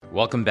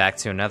Welcome back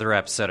to another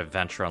episode of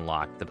Venture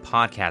Unlocked, the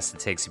podcast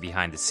that takes you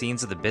behind the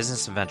scenes of the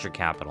business of venture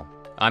capital.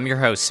 I'm your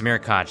host, Samir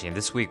Kaji, and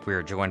this week we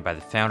are joined by the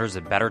founders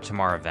of Better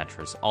Tomorrow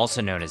Ventures, also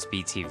known as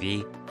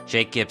BTV,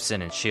 Jake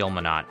Gibson and Sheil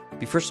Manat.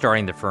 Before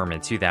starting the firm in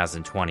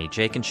 2020,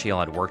 Jake and Sheil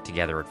had worked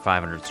together at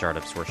 500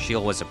 Startups, where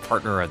Sheil was a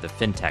partner of the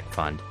FinTech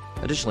Fund.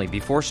 Additionally,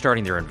 before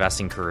starting their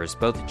investing careers,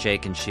 both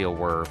Jake and Sheil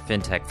were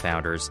FinTech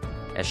founders,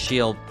 as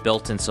Sheil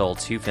built and sold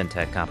 2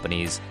 FinTech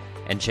companies,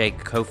 and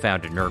Jake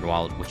co-founded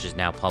NerdWallet, which is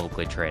now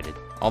publicly traded.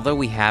 Although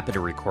we happened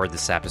to record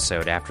this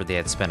episode after they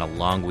had spent a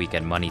long week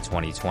at Money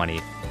 2020,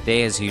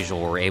 they, as usual,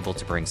 were able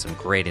to bring some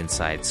great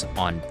insights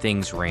on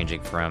things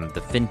ranging from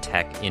the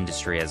fintech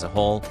industry as a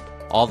whole,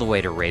 all the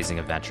way to raising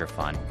a venture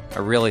fund. I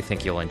really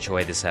think you'll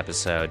enjoy this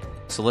episode,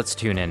 so let's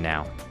tune in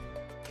now.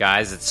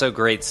 Guys, it's so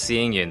great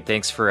seeing you, and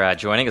thanks for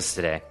joining us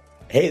today.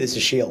 Hey, this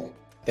is Sheil.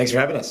 Thanks for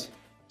having us.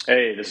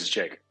 Hey, this is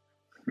Jake.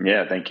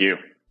 Yeah, thank you.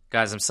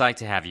 Guys, I'm psyched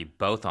to have you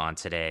both on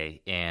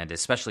today, and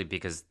especially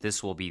because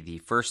this will be the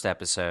first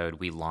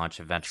episode we launch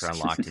of Venture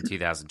Unlocked in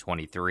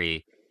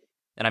 2023.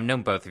 And I've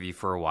known both of you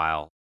for a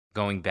while,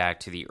 going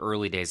back to the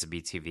early days of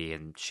BTV,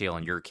 and Sheil,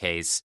 in your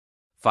case,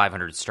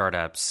 500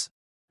 Startups,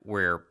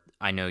 where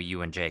I know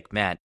you and Jake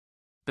met.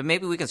 But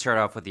maybe we can start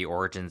off with the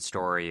origin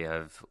story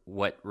of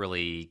what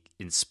really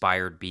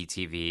inspired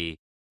BTV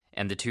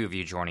and the two of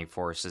you joining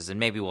forces,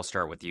 and maybe we'll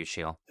start with you,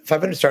 Sheil.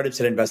 500 Startups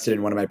had invested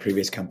in one of my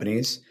previous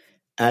companies,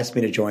 asked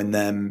me to join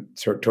them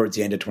towards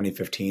the end of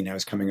 2015. I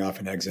was coming off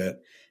an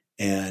exit,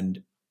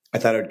 and I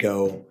thought I'd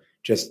go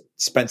just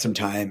spend some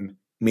time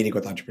meeting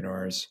with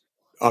entrepreneurs,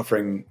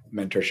 offering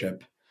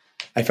mentorship.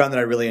 I found that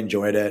I really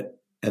enjoyed it.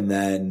 And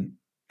then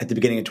at the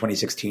beginning of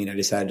 2016, I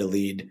decided to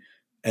lead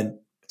and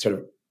sort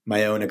of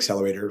my own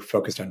accelerator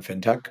focused on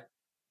fintech.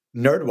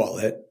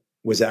 NerdWallet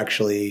was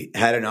actually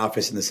had an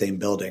office in the same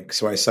building.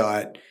 So I saw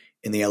it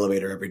in the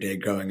elevator every day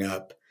growing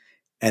up.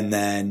 And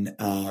then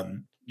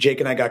Jake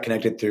and I got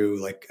connected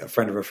through like a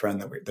friend of a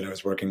friend that I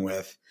was working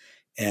with.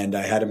 And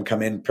I had him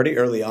come in pretty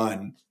early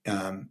on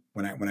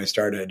when I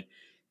started.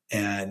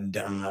 And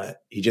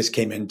he just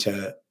came in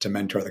to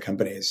mentor the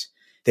companies.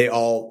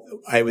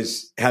 I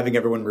was having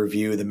everyone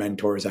review the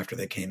mentors after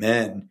they came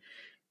in,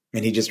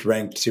 and he just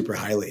ranked super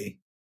highly.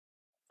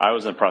 I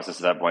was in the process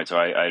at that point. So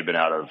I had been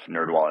out of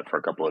NerdWallet for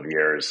a couple of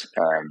years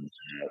and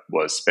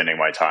was spending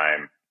my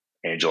time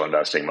angel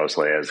investing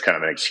mostly as kind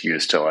of an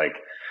excuse to like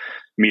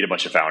meet a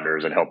bunch of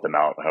founders and help them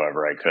out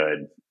however I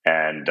could.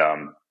 And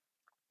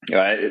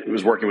I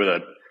was working with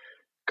a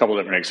couple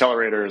of different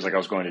accelerators. Like I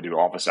was going to do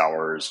office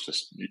hours,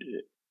 just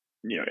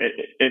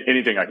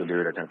anything I could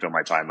do to kind of fill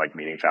my time, like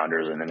meeting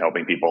founders and then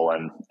helping people.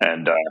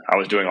 And I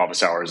was doing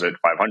office hours at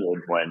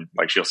 500 when,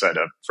 like Sheil said,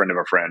 a friend of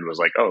a friend was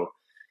like, "Oh,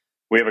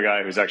 we have a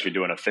guy who's actually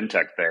doing a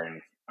fintech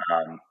thing.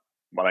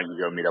 Why don't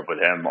you go meet up with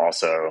him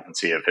also and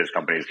see if his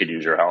companies could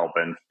use your help?"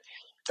 And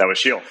that was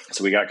Sheil.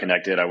 So we got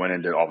connected. I went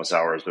into office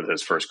hours with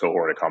his first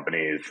cohort of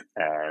companies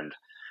and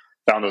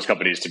found those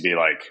companies to be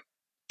like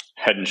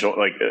head and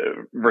shoulder,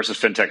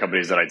 versus fintech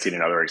companies that I'd seen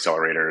in other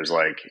accelerators.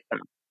 Like I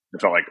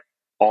felt like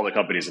all the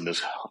companies in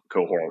this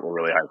cohort were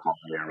really high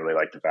quality and really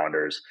liked the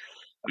founders.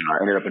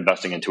 I ended up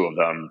investing in 2 of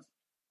them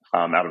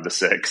out of the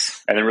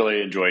 6, and then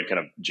really enjoyed kind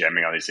of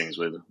jamming on these things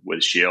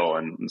with Sheil.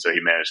 And so he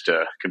managed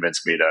to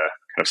convince me to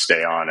kind of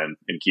stay on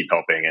and keep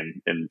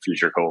helping in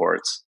future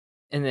cohorts.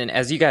 And then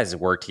as you guys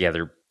worked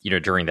together,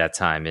 during that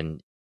time,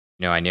 and,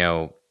 I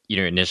know,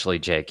 initially,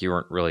 Jake, you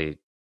weren't really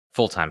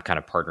full-time kind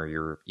of partner.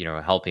 You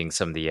were, helping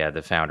some of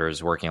the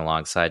founders working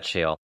alongside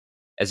Sheil.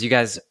 As you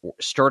guys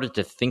started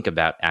to think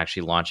about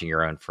actually launching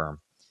your own firm,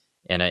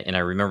 and I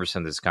remember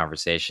some of those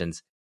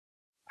conversations,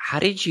 how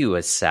did you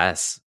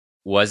assess,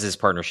 was this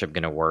partnership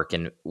going to work?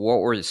 And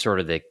what were sort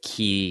of the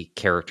key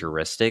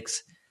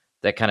characteristics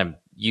that kind of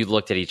you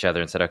looked at each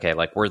other and said, okay,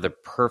 like we're the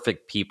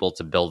perfect people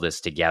to build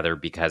this together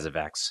because of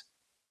X?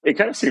 It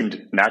kind of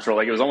seemed natural.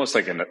 Like it was almost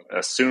like an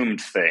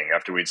assumed thing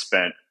after we'd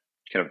spent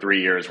kind of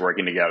 3 years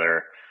working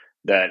together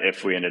that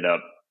if we ended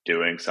up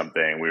doing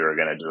something, we were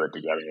going to do it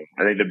together.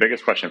 I think the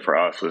biggest question for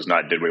us was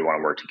not, did we want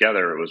to work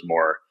together? It was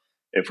more,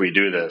 if we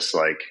do this,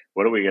 like,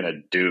 what are we going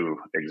to do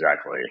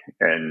exactly?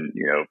 And,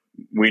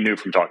 we knew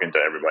from talking to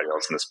everybody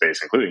else in the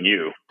space, including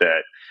you,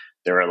 that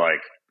there were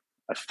like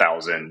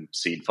 1,000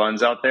 seed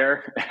funds out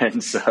there.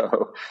 And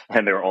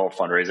they were all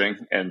fundraising.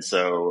 And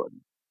so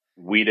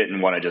we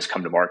didn't want to just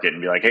come to market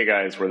and be like, "Hey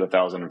guys, we're the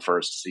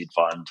 1,001st seed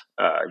fund.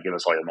 Give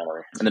us all your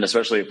money." And then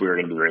especially if we were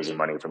going to be raising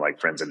money from like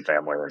friends and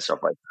family and stuff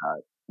like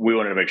that, we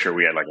wanted to make sure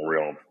we had like a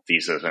real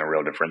thesis and a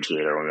real differentiator.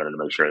 We wanted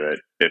to make sure that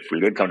if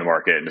we did come to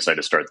market and decide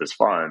to start this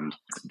fund,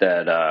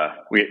 that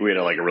we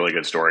had like a really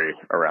good story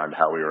around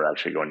how we were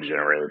actually going to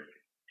generate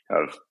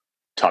of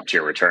top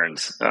tier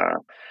returns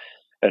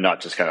and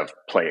not just kind of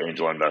play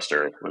angel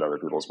investor with other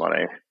people's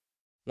money.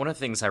 One of the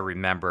things I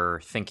remember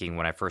thinking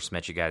when I first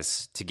met you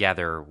guys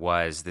together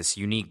was this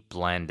unique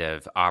blend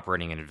of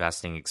operating and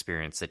investing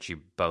experience that you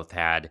both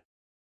had.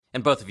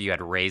 And both of you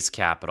had raised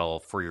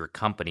capital for your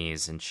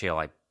companies. And Sheil,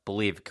 I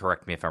believe,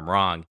 correct me if I'm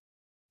wrong,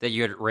 that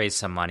you had raised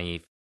some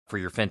money for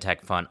your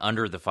fintech fund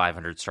under the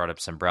 500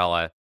 Startups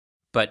umbrella.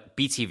 But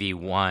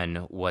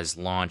BTV1 was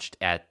launched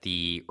at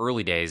the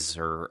early days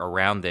or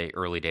around the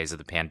early days of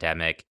the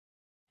pandemic.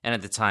 And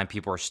at the time,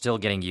 people were still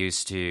getting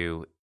used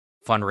to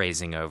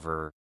fundraising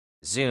over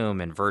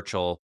Zoom and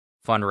virtual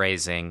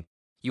fundraising.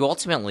 You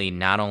ultimately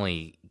not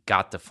only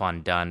got the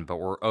fund done, but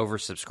were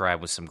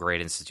oversubscribed with some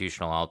great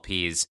institutional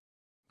LPs.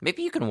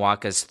 Maybe you can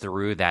walk us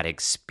through that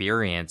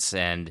experience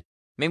and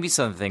maybe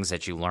some of the things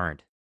that you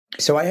learned.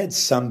 So I had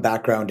some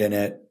background in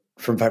it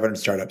from 500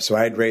 Startups. So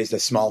I had raised a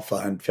small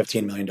fund,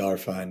 $15 million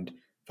fund,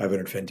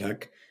 500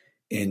 FinTech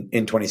in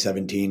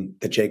 2017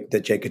 that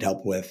Jake could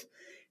help with.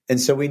 And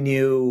so we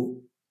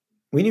knew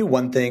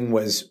one thing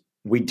was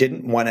we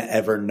didn't want to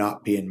ever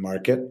not be in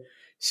market.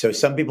 So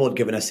some people had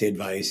given us the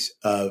advice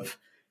of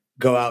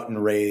go out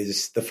and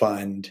raise the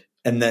fund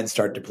and then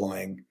start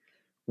deploying.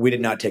 We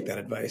did not take that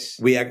advice.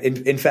 We,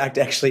 in fact,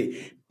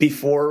 actually,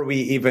 before we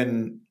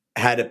even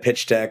had a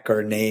pitch deck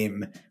or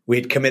name, we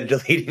had committed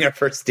to leading our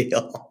first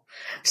deal.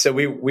 So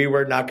we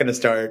were not going to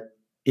start,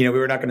 we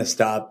were not going to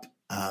stop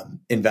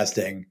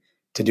investing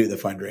to do the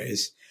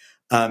fundraise.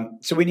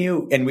 So we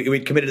knew, and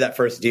we'd committed to that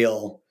first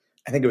deal.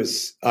 I think it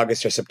was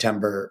August or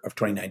September of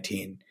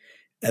 2019.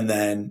 And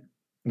then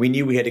we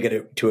knew we had to get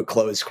it to a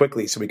close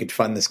quickly so we could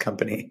fund this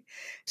company.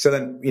 So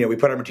then, we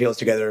put our materials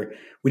together.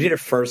 We did a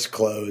first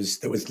close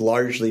that was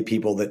largely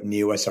people that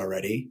knew us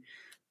already.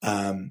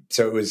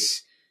 So it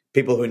was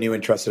people who knew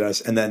and trusted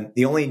us. And then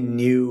the only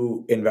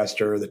new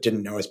investor that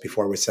didn't know us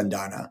before was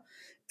Sendana.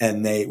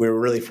 And we were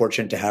really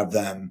fortunate to have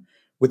them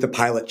with a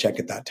pilot check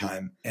at that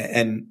time.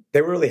 And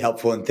they were really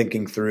helpful in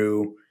thinking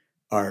through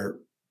our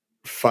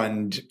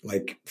fund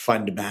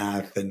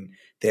math. And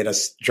they had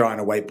us draw on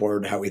a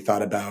whiteboard how we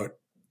thought about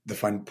the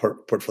fund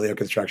portfolio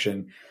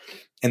construction.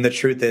 And the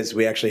truth is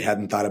we actually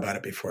hadn't thought about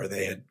it before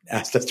they had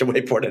asked us to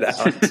whiteboard it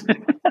out.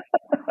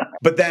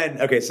 But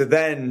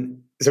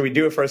then, so we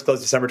do a first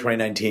close December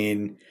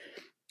 2019.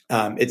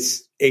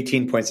 It's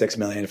 18.6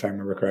 million, if I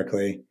remember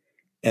correctly.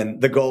 And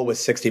the goal was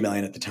 60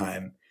 million at the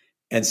time.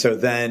 And so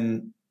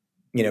then,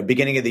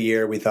 beginning of the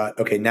year, we thought,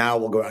 okay, now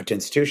we'll go out to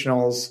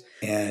institutionals.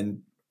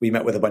 And we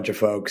met with a bunch of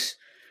folks.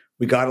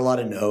 We got a lot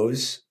of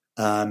no's.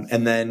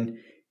 And then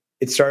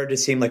it started to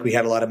seem like we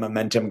had a lot of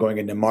momentum going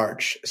into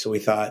March. So we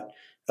thought,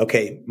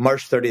 okay,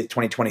 March 30th,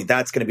 2020,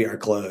 that's going to be our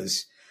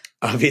close.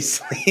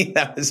 Obviously,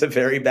 that was a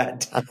very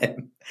bad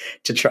time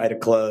to try to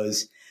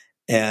close.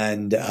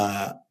 And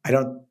I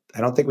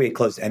don't think we had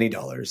closed any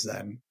dollars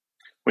then.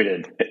 We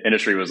did.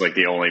 Industry was like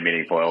the only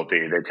meaningful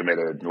LP. They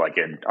committed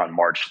on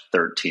March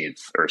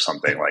 13th or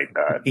something like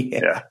that.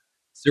 Yeah.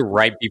 So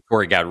right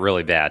before it got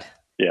really bad.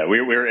 Yeah,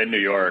 we were in New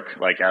York,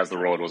 as the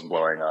world was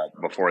blowing up,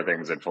 before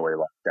things had fully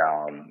locked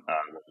down.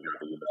 We got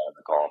the email and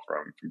the call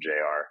from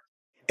JR.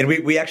 And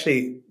we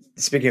actually,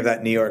 speaking of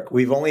that, New York,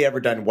 we've only ever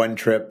done one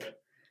trip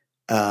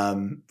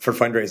for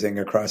fundraising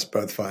across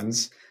both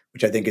funds,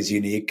 which I think is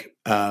unique.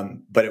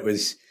 But it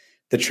was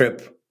the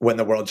trip when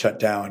the world shut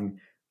down.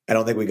 I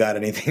don't think we got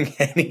any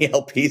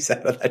LPs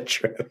out of that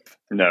trip.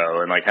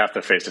 No, and half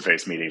the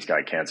face-to-face meetings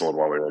got canceled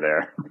while we were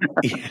there.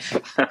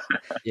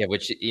 Yeah,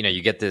 which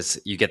you get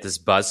this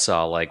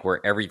buzzsaw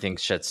where everything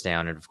shuts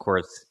down, and of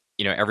course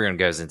everyone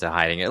goes into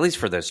hiding at least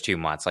for those 2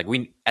 months.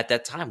 We at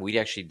that time we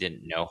actually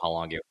didn't know how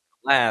long it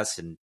would last,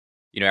 and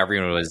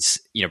everyone was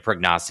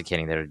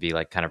prognosticating that it would be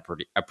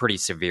a pretty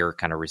severe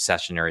kind of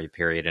recessionary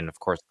period, and of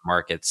course the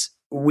markets.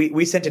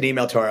 We sent an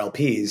email to our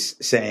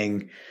LPs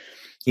saying,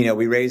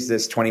 we raised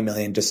this 20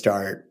 million to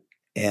start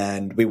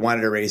and we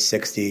wanted to raise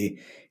 60.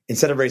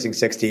 Instead of raising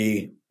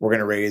 60, we're going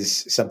to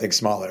raise something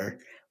smaller,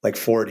 like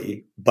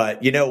 40.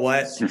 But you know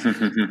what?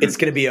 It's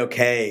going to be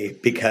okay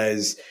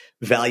because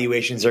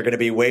valuations are going to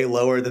be way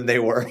lower than they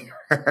were.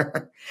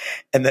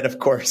 And then, of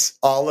course,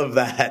 all of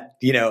that,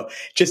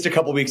 just a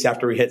couple of weeks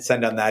after we hit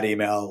send on that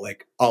email,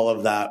 all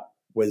of that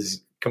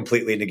was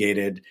completely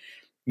negated,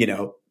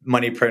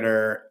 money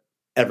printer,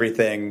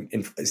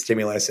 everything,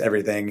 stimulus,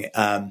 everything.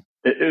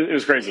 It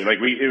was crazy.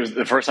 It was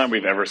the first time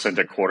we've ever sent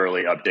a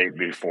quarterly update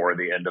before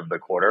the end of the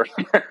quarter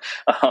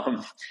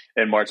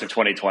in March of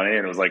 2020.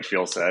 And it was like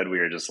Phil said, we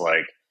were just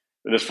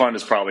this fund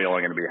is probably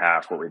only going to be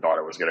half what we thought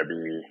it was going to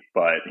be.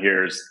 But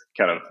here's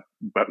kind of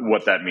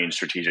what that means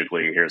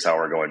strategically. Here's how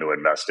we're going to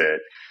invest it.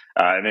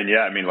 And then,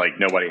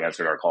 nobody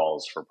answered our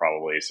calls for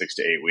probably 6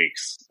 to 8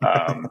 weeks.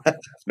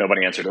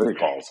 Nobody answered any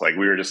calls.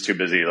 We were just too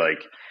busy,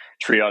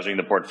 triaging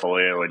the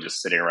portfolio and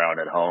just sitting around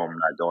at home,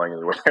 not going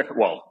anywhere.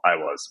 Well, I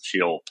was.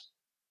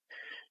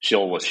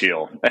 Sheil was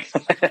Sheil.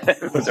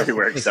 It was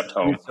everywhere except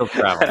home. So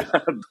proud.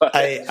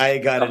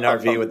 I got an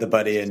RV with a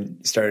buddy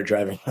and started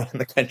driving around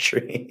the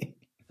country.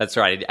 That's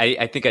right.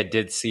 I think I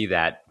did see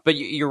that. But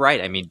you're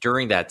right.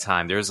 During that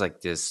time, there was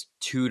this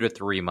 2 to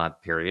 3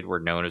 month period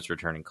where no one was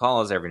returning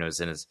calls. Everyone was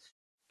in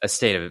a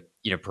state of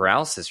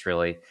paralysis,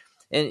 really.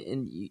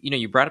 And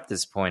you brought up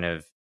this point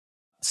of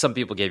some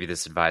people gave you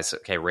this advice,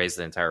 okay, raise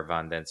the entire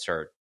fund, then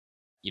start,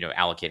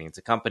 allocating it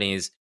to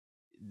companies.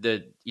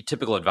 The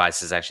typical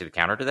advice is actually the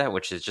counter to that,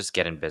 which is just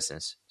get in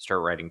business,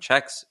 start writing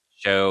checks,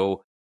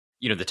 show,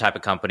 the type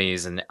of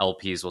companies, and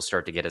LPs will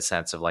start to get a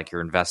sense of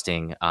your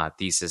investing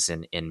thesis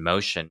in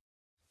motion.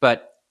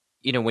 But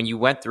when you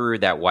went through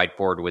that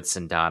whiteboard with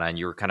Sindana and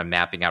you were kind of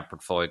mapping out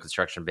portfolio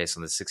construction based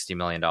on the $60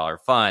 million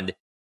fund,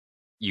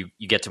 you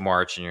get to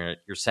March and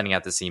you're sending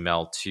out this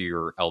email to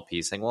your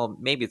LP saying, well,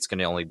 maybe it's going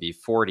to only be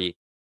 40.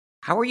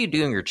 How are you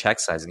doing your check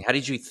sizing? How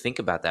did you think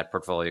about that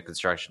portfolio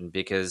construction?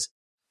 Because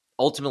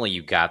ultimately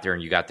you got there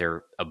and you got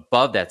there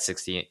above that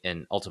 60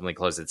 and ultimately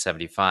closed at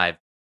 75.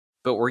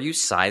 But were you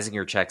sizing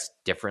your checks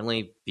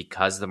differently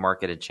because the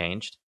market had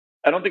changed?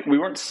 I don't think we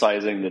weren't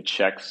sizing the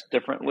checks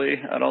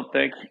differently. I don't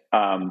think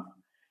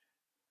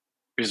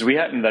because we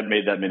hadn't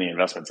made that many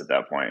investments at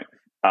that point.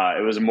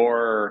 It was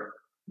more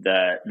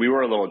that we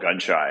were a little gun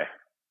shy.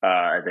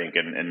 I think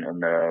in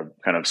the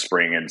kind of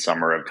spring and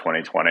summer of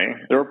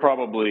 2020, there were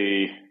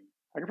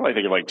I could probably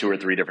think of like 2 or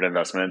 3 different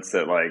investments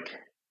that like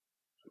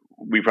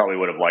we probably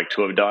would have liked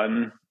to have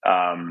done,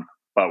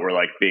 but we're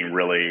like being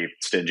really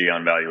stingy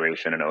on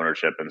valuation and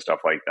ownership and stuff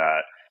like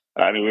that.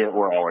 I mean,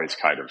 we're always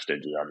kind of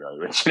stingy on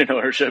valuation and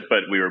ownership, but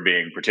we were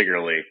being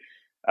particularly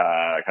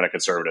kind of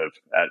conservative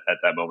at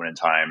that moment in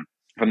time.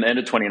 From the end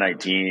of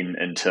 2019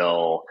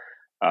 until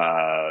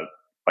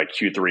like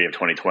Q3 of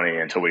 2020,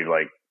 until we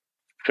like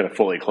kind of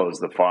fully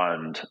closed the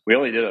fund, we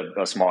only did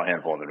a small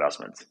handful of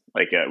investments.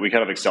 Like we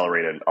kind of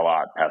accelerated a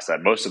lot past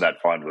that. Most of that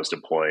fund was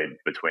deployed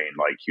between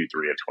like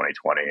Q3 of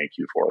 2020 and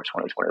Q4 of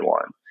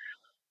 2021.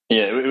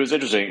 Yeah, it was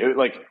interesting.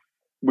 Like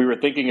we were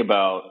thinking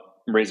about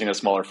raising a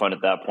smaller fund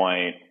at that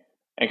point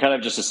and kind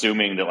of just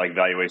assuming that like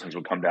valuations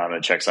would come down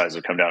and check size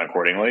would come down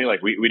accordingly.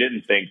 Like we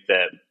didn't think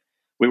that,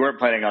 we weren't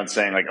planning on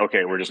saying like,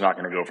 okay, we're just not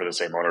going to go for the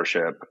same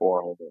ownership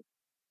or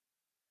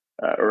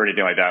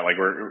anything like that. Like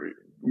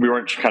we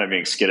weren't kind of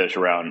being skittish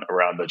around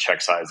the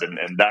check size. And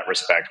in that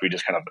respect, we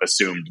just kind of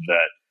assumed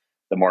that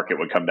the market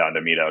would come down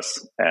to meet us.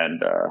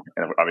 And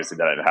obviously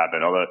that didn't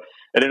happen, although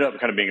it ended up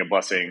kind of being a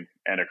blessing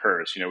and a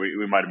curse.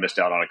 We might have missed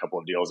out on a couple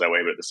of deals that way,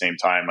 but at the same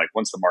time, like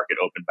once the market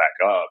opened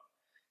back up,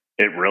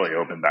 it really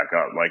opened back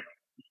up. Like,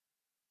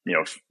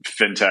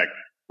 fintech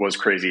was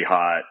crazy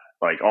hot.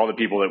 Like all the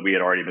people that we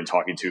had already been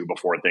talking to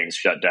before things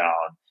shut down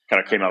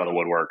kind of came out of the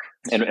woodwork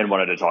and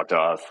wanted to talk to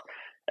us.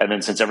 And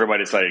then since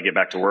everybody decided to get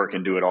back to work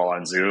and do it all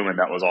on Zoom, and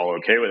that was all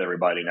okay with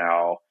everybody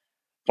now,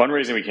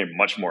 fundraising became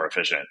much more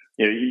efficient.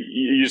 It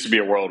used to be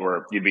a world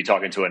where you'd be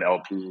talking to an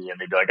LP and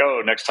they'd be like,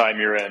 oh, next time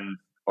you're in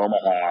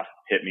Omaha,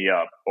 hit me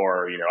up.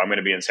 Or, I'm going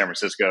to be in San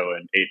Francisco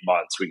in 8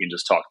 months. We can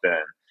just talk then.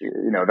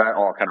 That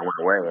all kind of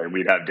went away. And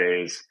we'd have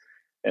days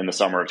in the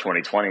summer of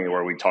 2020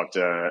 where we talked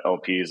to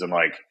LPs in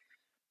like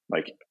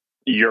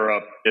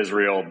Europe,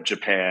 Israel,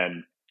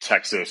 Japan,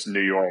 Texas,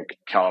 New York,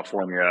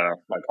 California,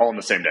 like all in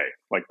the same day,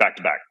 like back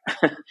to back.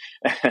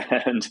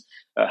 And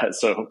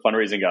so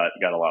fundraising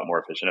got a lot more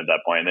efficient at that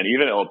point. And then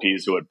even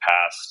LPs who had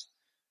passed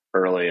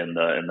early in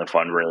the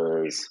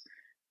fundraise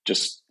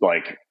just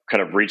like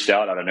kind of reached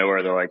out of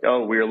nowhere. They're like,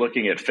 oh, we're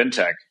looking at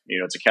fintech.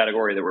 It's a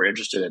category that we're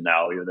interested in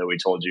now, even though we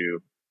told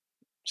you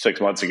 6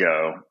 months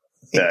ago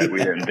that we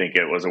didn't think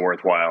it was a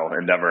worthwhile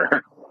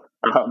endeavor.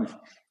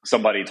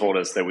 Somebody told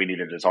us that we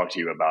needed to talk to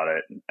you about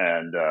it.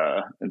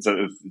 And so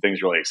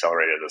things really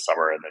accelerated this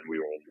summer. And then we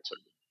were able to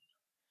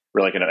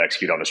really kind of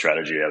execute on the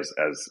strategy as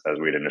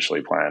we'd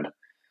initially planned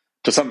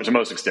to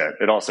most extent.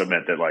 It also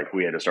meant that like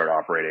we had to start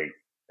operating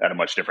at a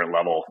much different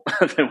level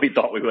than we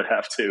thought we would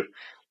have to.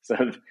 So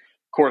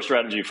core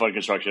strategy, fund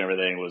construction,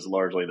 everything was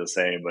largely the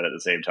same, but at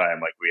the same time,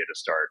 like we had to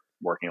start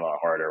working a lot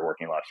harder,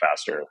 working a lot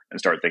faster, and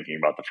start thinking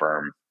about the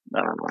firm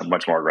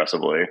much more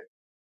aggressively.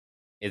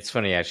 It's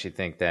funny, I actually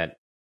think that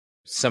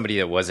somebody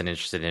that wasn't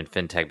interested in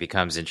fintech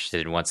becomes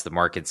interested once the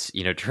markets,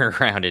 turn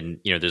around and,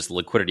 there's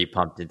liquidity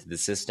pumped into the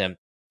system.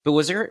 But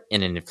was there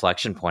an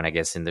inflection point, I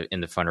guess, in the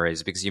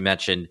fundraise? Because you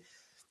mentioned,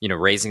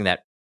 raising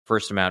that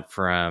first amount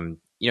from,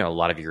 a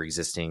lot of your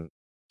existing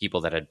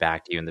people that had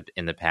backed you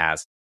in the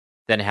past,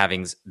 then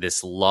having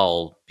this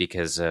lull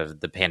because of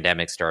the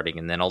pandemic starting,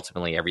 and then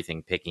ultimately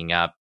everything picking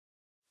up.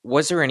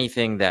 Was there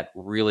anything that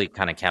really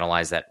kind of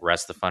catalyzed that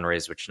rest of the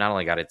fundraise, which not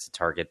only got it to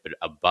target, but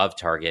above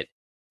target?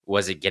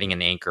 Was it getting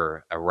an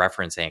anchor, a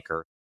reference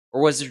anchor?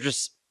 Or was it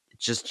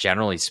just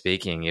generally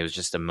speaking, it was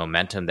just a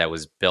momentum that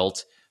was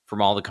built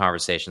from all the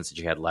conversations that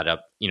you had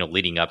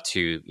leading up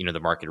to, the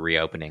market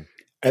reopening?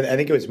 I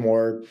think it was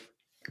more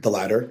the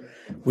latter.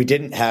 We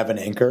didn't have an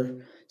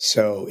anchor.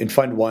 So in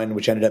Fund 1,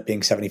 which ended up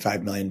being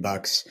 $75 million,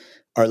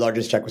 our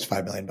largest check was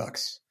 $5 million.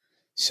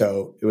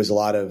 So it was a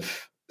lot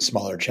of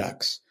smaller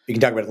checks. You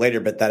can talk about it later,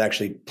 but that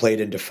actually played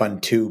into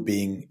Fund 2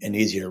 being an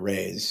easier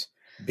raise,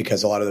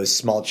 because a lot of those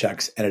small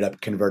checks ended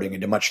up converting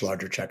into much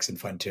larger checks in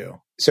Fund 2.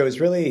 So it's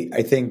really,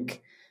 I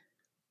think,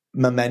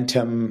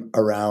 momentum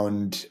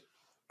around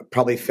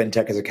probably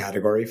fintech as a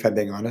category, if I'm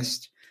being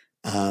honest.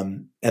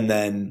 And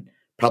then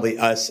probably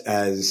us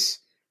as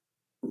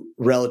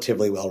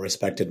relatively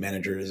well-respected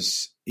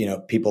managers.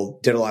 People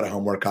did a lot of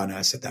homework on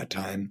us at that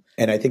time.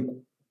 And I think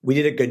we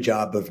did a good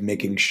job of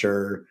making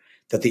sure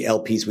that the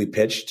LPs we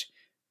pitched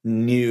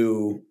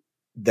knew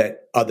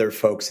that other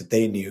folks that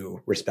they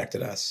knew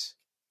respected us.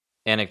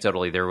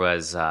 Anecdotally, there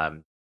was,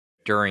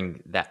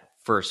 during that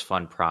first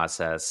fund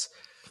process,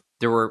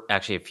 there were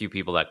actually a few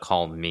people that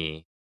called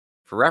me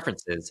for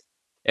references.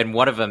 And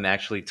one of them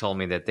actually told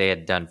me that they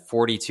had done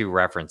 42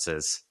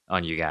 references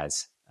on you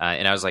guys.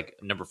 And I was like,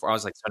 number 4. I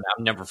was like, so now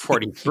I'm number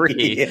 43.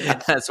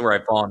 Yeah, That's where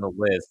I fall on the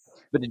list.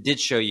 But it did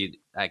show you,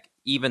 like,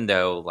 even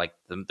though like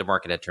the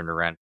market had turned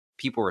around,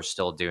 people were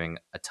still doing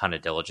a ton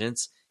of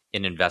diligence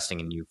in investing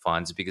in new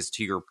funds. Because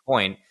to your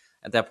point,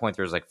 at that point,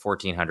 there was like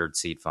 1,400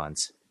 seed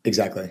funds.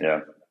 exactly. Yeah.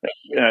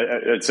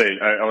 I'd say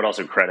I would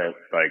also credit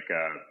like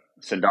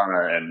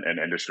Sindana and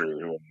Industry,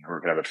 who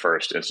were kind of the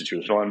first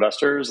institutional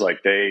investors. Like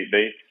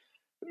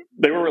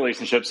they were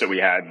relationships that we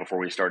had before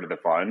we started the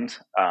fund,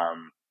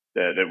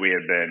 that we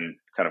had been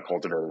kind of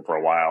cultivating for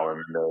a while,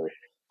 and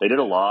they did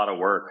a lot of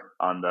work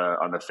on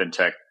the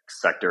fintech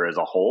sector as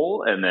a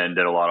whole, and then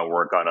did a lot of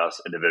work on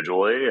us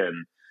individually,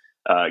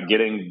 and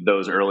getting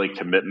those early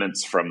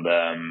commitments from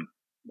them,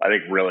 I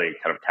think, really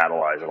kind of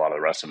catalyzed a lot of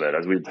the rest of it.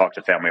 As we talked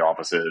to family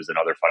offices and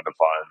other fund of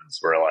funds,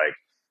 we're like,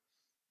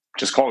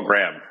 just call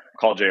Graham,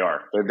 call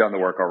JR. They've done the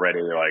work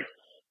already. Like,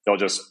 they'll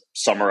just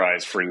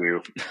summarize for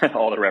you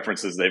all the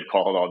references they've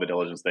called, all the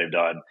diligence they've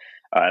done.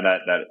 And that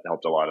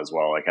helped a lot as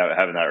well. Like,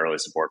 having that early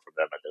support from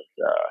them, I think,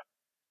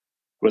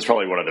 was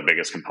probably one of the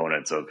biggest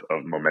components of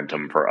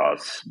momentum for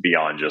us,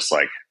 beyond just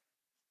like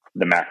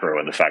the macro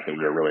and the fact that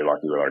we were really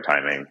lucky with our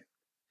timing.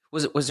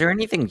 Was there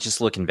anything,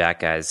 just looking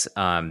back, guys,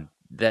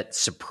 that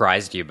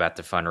surprised you about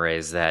the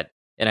fundraise? That,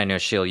 and I know,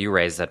 Sheil, you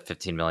raised that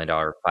 $15 million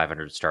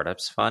 500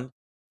 startups fund,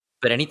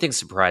 but anything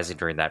surprising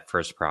during that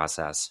first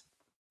process?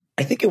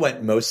 I think it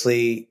went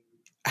mostly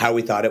how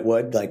we thought it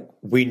would. Like,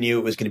 we knew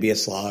it was going to be a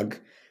slog,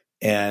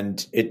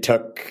 and it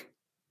took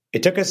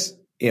us,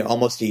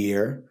 almost a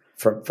year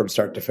from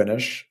start to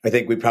finish. I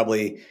think we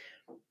probably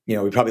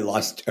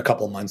lost a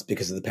couple of months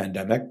because of the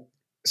pandemic.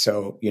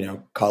 So,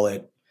 call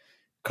it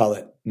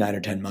 9 or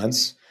 10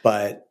 months.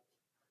 But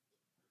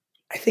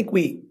I think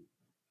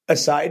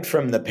aside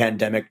from the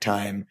pandemic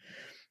time,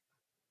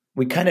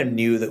 we kind of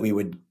knew that we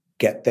would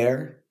get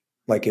there.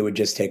 Like, it would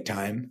just take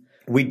time.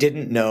 We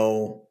didn't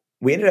know.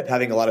 We ended up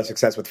having a lot of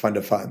success with fund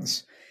of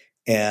funds.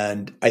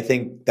 And I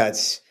think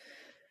that's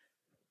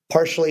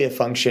partially a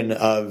function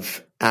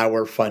of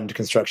our fund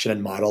construction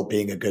and model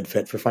being a good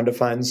fit for fund of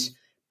funds,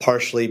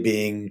 partially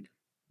being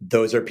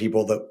those are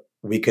people that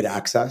we could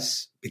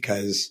access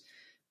because,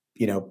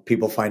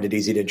 people find it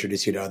easy to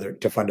introduce you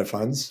to fund of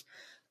funds.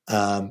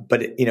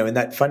 But in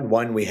that fund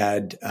one, we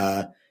had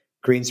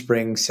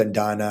Greenspring,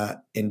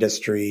 Sindana,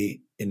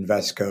 Industry,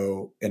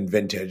 Invesco, and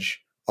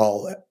Vintage,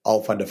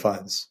 all fund of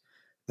funds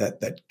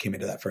that came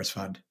into that first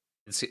fund.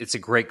 It's a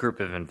great group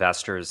of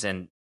investors,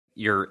 and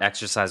your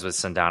exercise with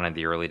Sindana in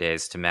the early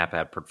days to map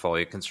out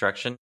portfolio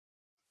construction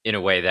in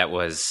a way that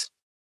was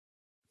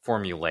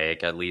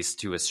formulaic, at least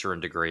to a certain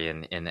degree,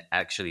 and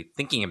actually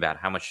thinking about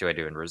how much do I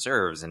do in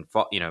reserves and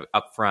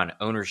upfront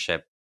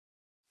ownership.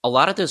 A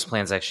lot of those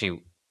plans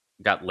actually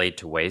got laid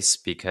to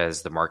waste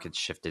because the market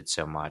shifted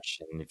so much.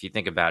 And if you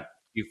think about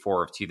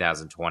Q4 of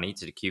 2020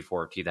 to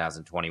Q4 of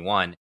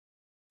 2021,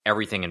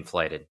 everything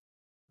inflated.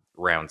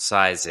 Round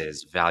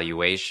sizes,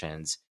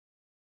 valuations.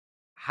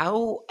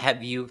 How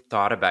have you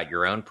thought about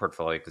your own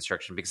portfolio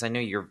construction? Because I know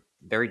you're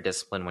very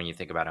disciplined when you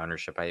think about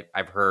ownership.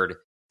 I've heard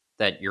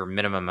that your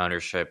minimum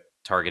ownership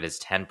target is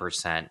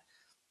 10%.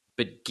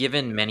 But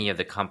given many of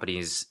the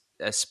companies,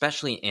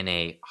 especially in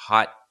a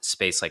hot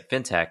space like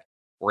fintech,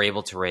 were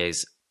able to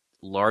raise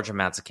large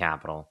amounts of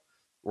capital,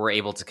 we're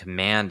able to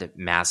command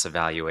massive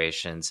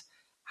valuations.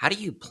 How do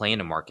you play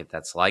in a market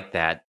that's like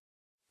that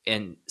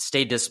and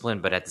stay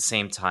disciplined, but at the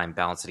same time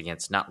balance it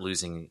against not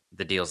losing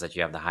the deals that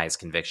you have the highest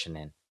conviction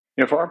in?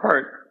 For our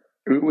part,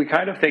 we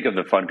kind of think of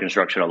the fund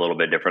construction a little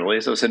bit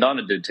differently. So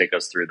Sindana did take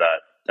us through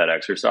that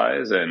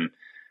exercise. And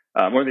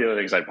one of the other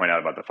things I'd point out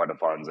about the fund of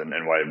funds and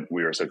why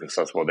we were so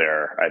successful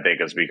there, I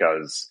think, is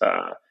because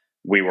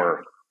we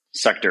were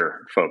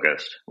sector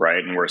focused,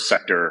 right? And we're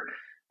sector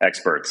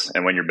experts.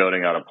 And when you're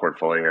building out a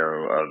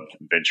portfolio of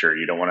venture,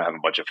 you don't want to have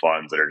a bunch of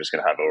funds that are just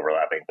going to have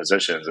overlapping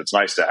positions. It's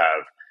nice to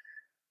have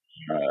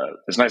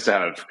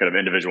kind of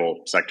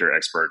individual sector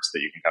experts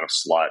that you can kind of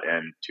slot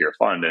into your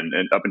fund. And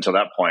up until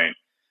that point,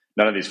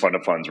 none of these fund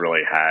of funds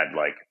really had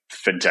like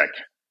fintech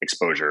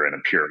exposure in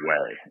a pure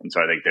way. And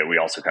so I think that we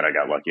also kind of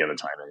got lucky at the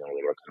time and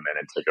we were come in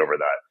and take over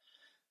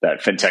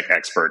that fintech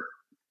expert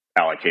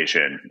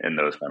allocation in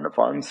those fund of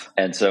funds.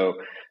 And so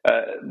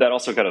that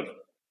also kind of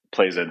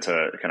plays into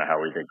kind of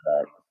how we think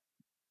about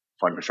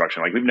fund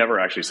construction. Like, we've never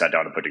actually sat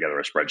down and put together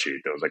a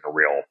spreadsheet that was like a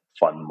real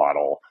fund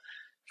model.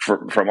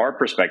 From our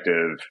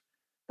perspective,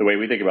 the way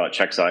we think about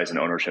check size and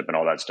ownership and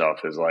all that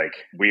stuff is like,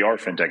 we are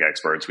fintech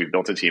experts. We've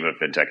built a team of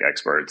fintech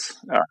experts.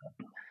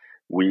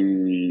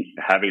 We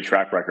have a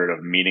track record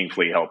of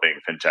meaningfully helping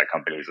fintech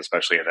companies,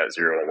 especially in that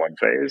 0 to 1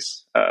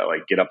 phase,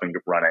 like get up and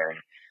running,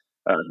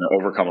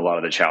 overcome a lot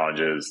of the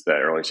challenges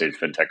that early stage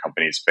fintech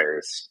companies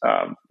face.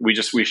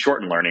 We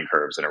shorten learning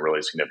curves in a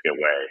really significant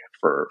way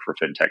for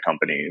fintech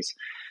companies.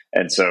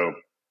 And so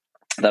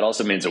That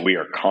also means that we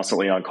are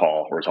constantly on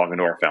call. We're talking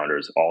to our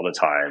founders all the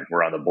time.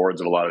 We're on the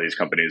boards of a lot of these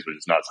companies, which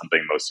is not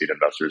something most seed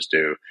investors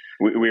do.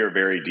 We are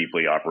very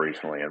deeply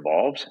operationally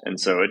involved. And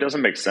so it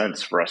doesn't make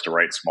sense for us to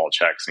write small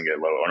checks and get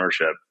low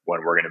ownership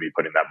when we're going to be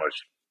putting that much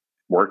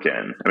work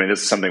in. I mean,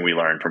 this is something we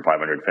learned from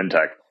 500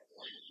 FinTech.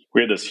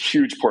 We had this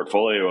huge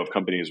portfolio of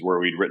companies where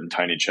we'd written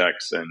tiny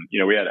checks, and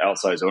we had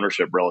outsized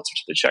ownership relative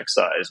to the check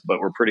size, but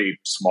we're pretty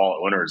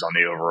small owners on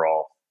the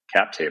overall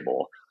cap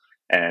table.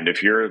 And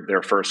if you're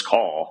their first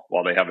call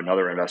while they have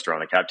another investor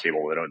on the cap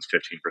table that owns 15%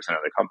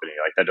 of the company,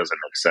 like that doesn't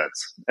make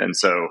sense. And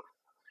so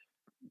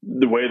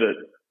the way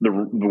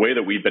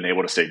that we've been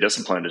able to stay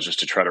disciplined is just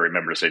to try to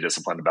remember to stay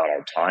disciplined about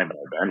our time and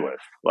our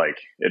bandwidth. Like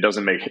it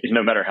doesn't make,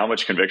 no matter how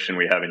much conviction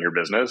we have in your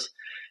business,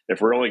 if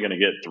we're only going to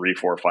get 3,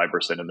 4,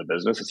 5% in the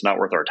business, it's not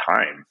worth our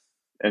time.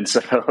 And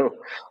so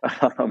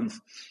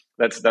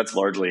that's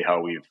largely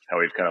how we've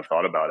kind of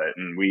thought about it.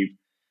 And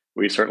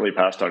we certainly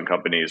passed on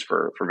companies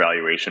for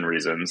valuation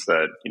reasons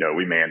that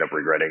we may end up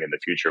regretting in the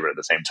future, but at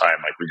the same time,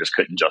 like we just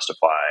couldn't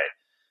justify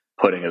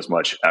putting as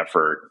much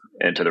effort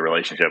into the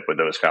relationship with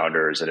those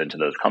founders and into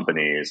those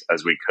companies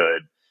as we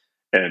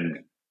could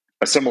in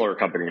a similar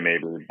company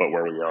maybe, but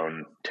where we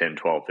own 10,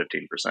 12,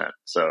 15%.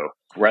 So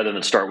rather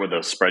than start with a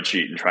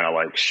spreadsheet and trying to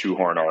like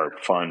shoehorn our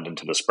fund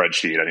into the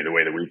spreadsheet, I think the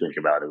way that we think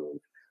about it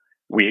is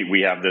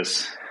we have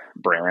this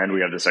brand,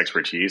 we have this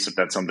expertise. If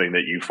that's something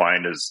that you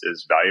find is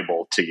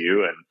valuable to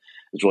you and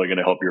is really going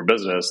to help your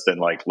business, then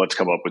like let's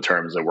come up with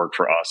terms that work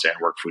for us and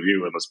work for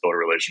you, and let's build a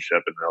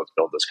relationship and then let's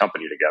build this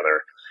company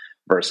together.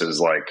 Versus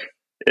like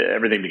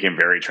everything became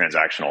very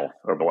transactional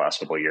over the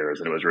last couple of years,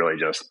 and it was really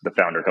just the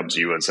founder comes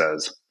to you and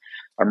says,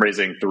 "I'm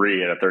raising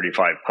 3 at a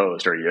 35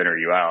 post. Are you in or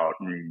you out?"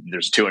 And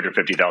there's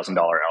 $250,000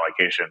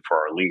 allocation for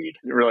our lead.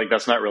 We're like,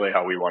 that's not really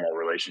how we want our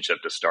relationship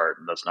to start,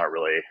 and that's not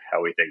really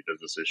how we think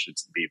businesses should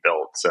be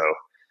built. So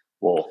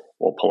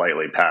we'll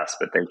politely pass,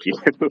 but thank you.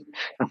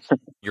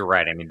 You're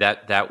right. I mean,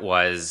 that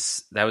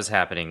was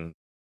happening,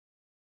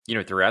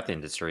 throughout the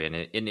industry,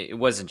 and it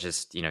wasn't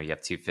just you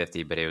have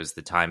 250, but it was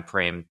the time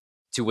frame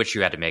to which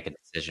you had to make a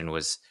decision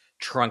was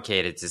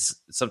truncated to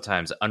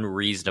sometimes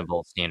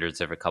unreasonable standards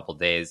over a couple of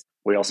days.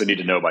 We also need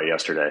to know by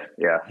yesterday.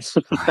 Yeah,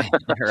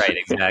 right,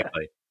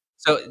 exactly.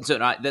 So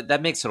that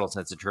makes total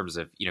sense in terms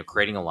of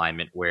creating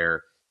alignment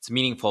where it's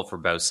meaningful for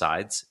both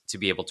sides to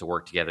be able to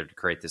work together to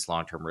create this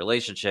long-term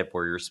relationship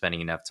where you're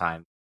spending enough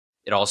time.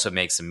 It also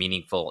makes a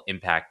meaningful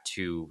impact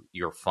to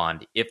your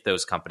fund if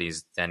those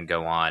companies then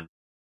go on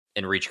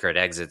and reach great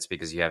exits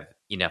because you have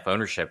enough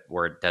ownership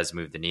where it does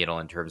move the needle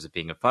in terms of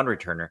being a fund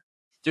returner.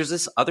 There's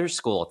this other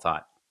school of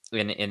thought,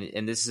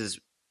 and this is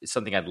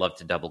something I'd love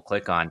to double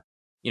click on.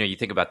 You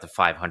think about the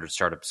 500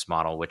 startups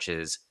model, which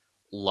is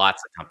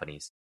lots of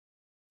companies.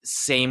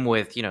 Same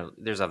with,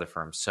 there's other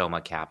firms,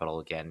 Soma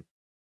Capital again.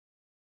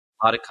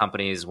 A lot of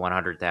companies,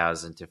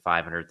 100,000 to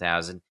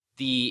 500,000.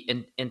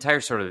 The entire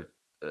sort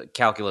of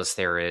calculus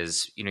there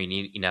is, you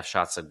need enough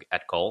shots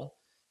at goal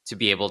to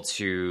be able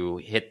to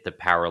hit the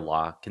power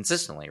law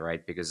consistently, right?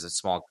 Because a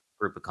small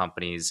group of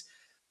companies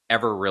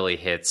ever really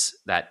hits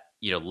that,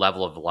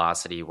 level of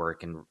velocity where it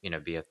can,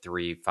 be a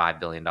 $3-5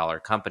 billion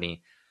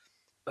company.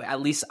 But at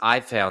least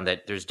I found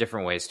that there's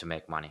different ways to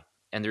make money.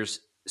 And there's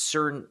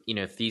certain,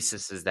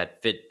 theses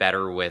that fit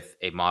better with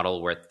a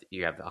model where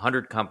you have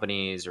 100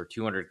 companies or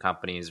 200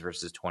 companies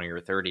versus 20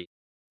 or 30.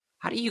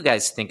 How do you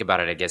guys think about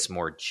it, I guess,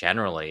 more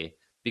generally?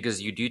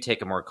 Because you do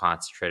take a more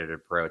concentrated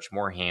approach,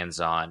 more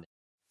hands-on,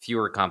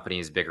 fewer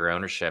companies, bigger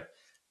ownership.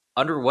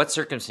 Under what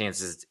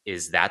circumstances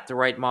is that the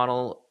right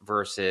model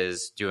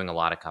versus doing a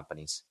lot of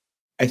companies?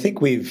 I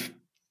think we've,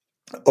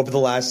 over the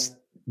last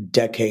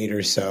decade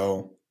or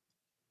so,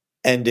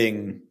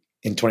 ending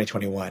in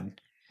 2021,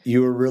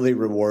 you were really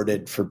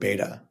rewarded for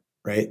beta,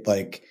 right?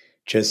 Like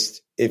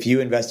just if you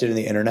invested in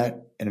the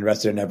internet and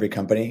invested in every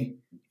company,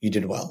 you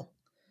did well.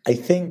 I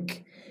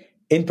think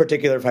in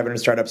particular, 500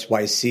 Startups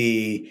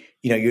YC,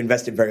 you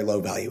invested very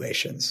low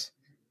valuations.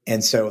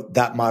 And so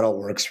that model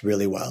works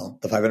really well.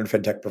 The 500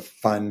 FinTech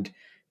fund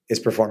is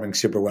performing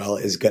super well,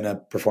 is going to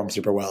perform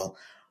super well.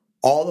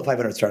 All the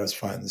 500 Startups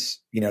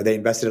funds, they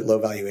invested at low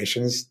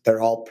valuations.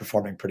 They're all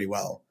performing pretty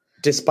well.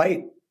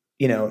 Despite,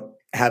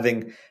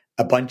 having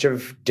a bunch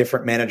of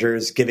different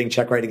managers giving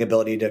check writing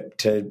ability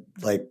to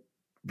like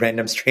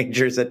random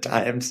strangers at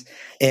times.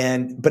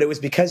 But it was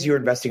because you were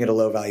investing at a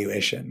low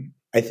valuation.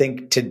 I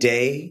think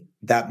today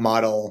that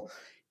model,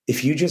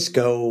 if you just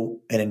go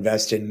and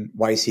invest in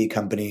YC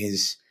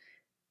companies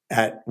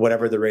at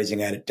whatever they're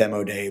raising at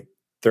demo day,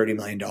 $30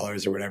 million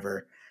or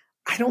whatever,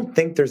 I don't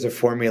think there's a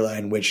formula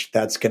in which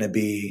that's going to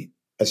be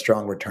a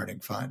strong returning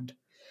fund.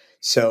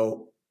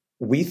 So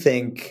we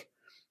think,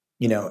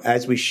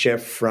 as we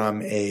shift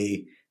from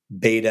a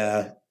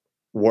beta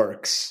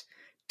works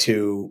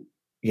to,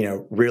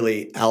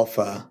 really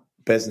alpha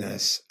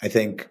business, I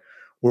think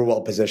we're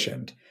well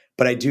positioned.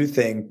 But I do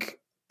think,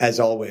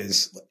 as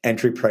always,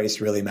 entry price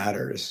really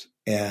matters.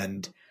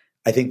 And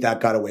I think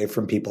that got away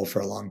from people for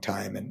a long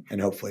time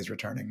and hopefully is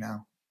returning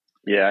now.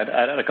 Yeah, I'd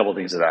add a couple of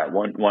things to that.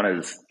 One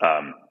is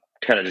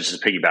kind of just to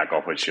piggyback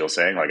off what Sheil's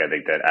saying, like I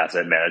think that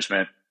asset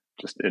management,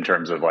 just in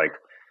terms of like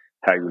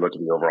how you look at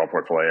the overall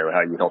portfolio,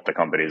 how you help the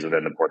companies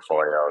within the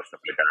portfolio, stuff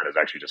like that is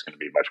actually just going to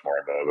be much more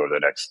in vogue over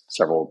the next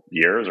several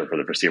years or for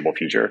the foreseeable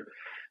future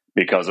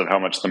because of how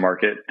much the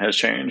market has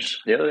changed.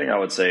 The other thing I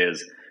would say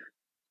is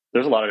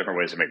there's a lot of different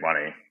ways to make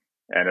money.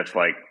 And if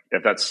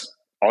that's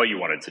all you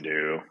wanted to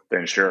do,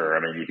 then sure.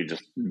 I mean, you could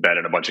just bet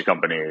in a bunch of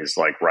companies,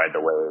 like ride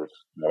the wave,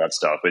 and all that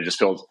stuff. It just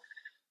feels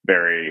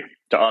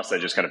to us,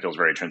 that just kind of feels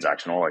very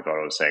transactional, like what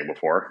I was saying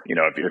before.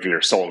 If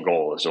your sole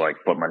goal is to like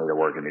put money to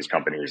work in these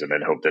companies and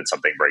then hope that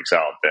something breaks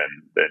out,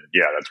 then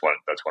yeah, that's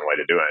one way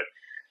to do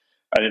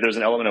it. I think there's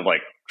an element of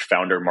like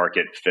founder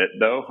market fit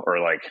though, or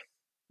like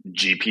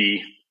GP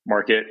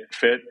market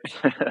fit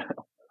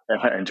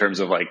in terms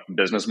of like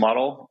business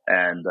model.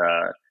 And,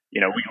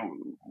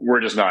 we're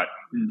just not,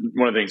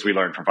 one of the things we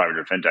learned from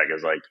 500 FinTech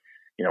is like,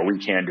 we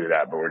can do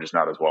that, but we're just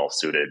not as well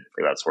suited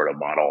for that sort of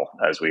model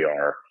as we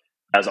are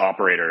as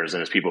operators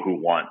and as people who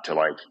want to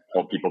like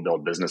help people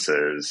build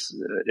businesses.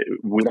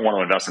 We don't want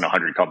to invest in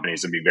 100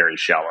 companies and be very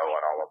shallow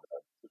on all of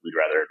them. We'd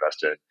rather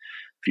invest in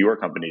fewer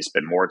companies,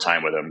 spend more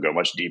time with them, go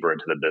much deeper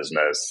into the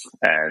business,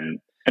 and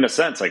in a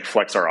sense, like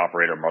flex our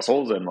operator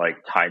muscles and like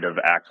kind of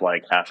act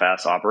like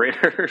half-ass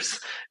operators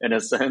in a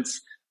sense,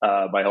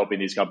 by helping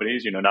these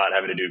companies, not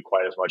having to do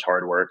quite as much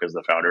hard work as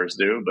the founders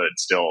do, but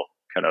still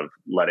kind of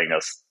letting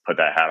us put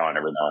that hat on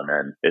every now and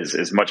then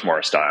is much more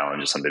a style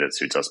and just something that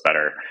suits us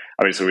better.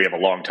 Obviously, we have a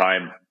long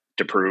time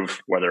to prove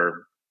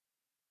whether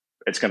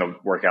it's going to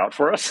work out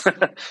for us,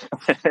 but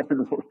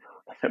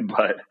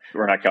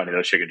we're not counting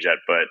those chickens yet.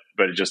 But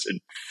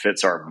it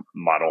fits our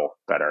model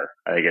better.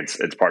 I think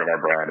it's part of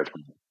our brand.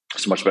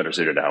 It's much better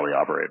suited to how we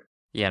operate.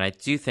 Yeah, and I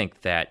do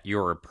think that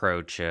your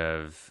approach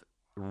of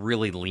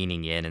really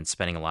leaning in and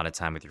spending a lot of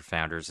time with your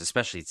founders,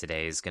 especially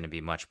today, is going to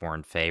be much more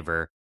in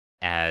favor,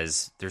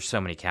 as there's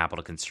so many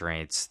capital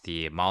constraints.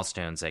 The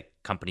milestones that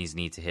companies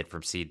need to hit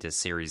from seed to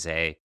Series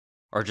A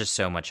are just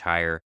so much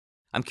higher.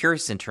 I'm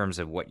curious in terms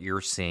of what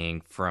you're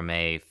seeing from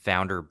a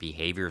founder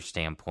behavior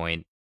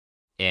standpoint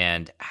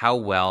and how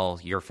well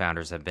your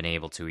founders have been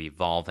able to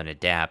evolve and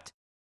adapt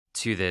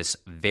to this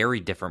very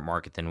different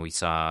market than we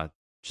saw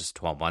just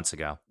 12 months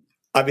ago.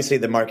 Obviously,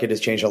 the market has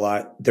changed a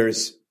lot.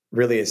 There's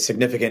really a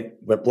significant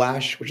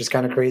whiplash, which is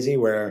kind of crazy,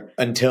 where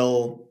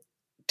until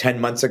 10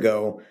 months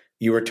ago,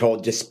 you were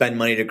told just spend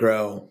money to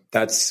grow.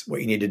 That's what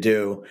you need to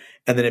do.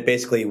 And then it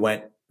basically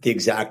went the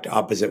exact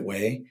opposite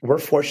way. We're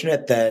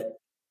fortunate that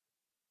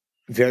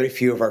very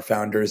few of our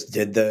founders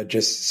did the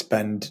just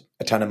spend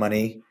a ton of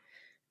money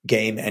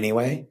game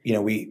anyway.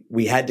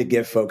 We had to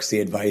give folks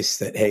the advice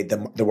that, hey,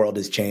 the world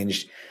has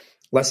changed,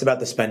 less about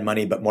the spend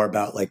money, but more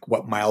about like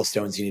what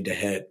milestones you need to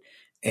hit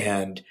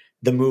and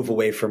the move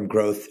away from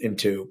growth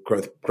into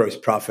gross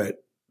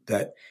profit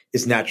that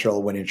is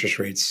natural when interest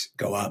rates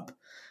go up.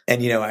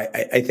 And,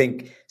 I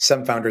think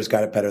some founders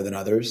got it better than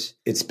others.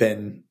 It's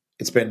been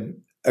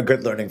a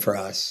good learning for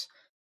us.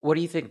 What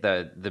do you think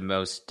the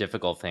most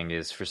difficult thing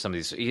is for some of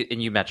these?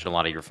 And you mentioned a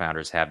lot of your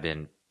founders have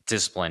been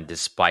disciplined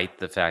despite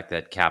the fact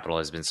that capital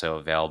has been so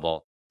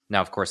available.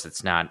 Now, of course,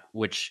 it's not,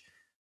 which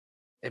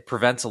it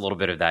prevents a little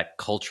bit of that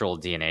cultural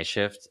DNA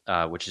shift,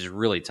 which is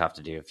really tough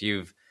to do. If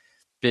you've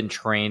been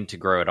trained to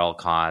grow at all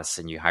costs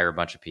and you hire a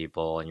bunch of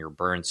people and your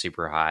burn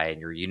super high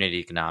and your unit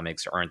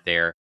economics aren't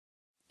there,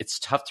 it's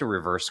tough to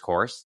reverse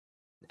course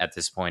at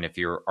this point if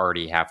you're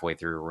already halfway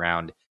through a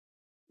round.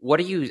 What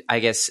are you, I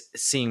guess,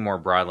 seeing more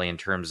broadly in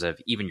terms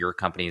of even your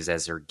companies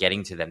as they're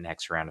getting to the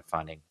next round of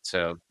funding?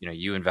 So,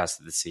 you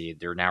invested the seed.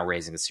 They're now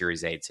raising the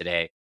Series A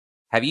today.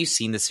 Have you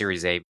seen the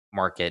Series A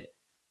market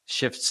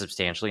shift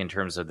substantially in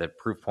terms of the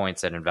proof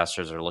points that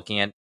investors are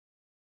looking at?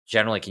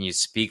 Generally, can you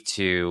speak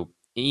to,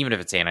 even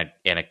if it's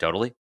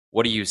anecdotally,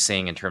 what are you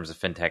seeing in terms of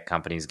fintech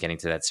companies getting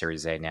to that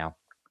Series A now?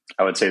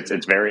 I would say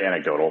it's very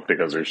anecdotal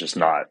because there's just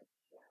not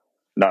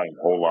a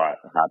whole lot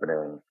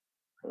happening.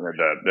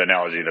 The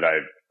analogy that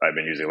I've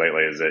been using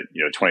lately is that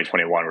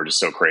 2021 we're just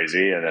so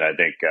crazy, and then I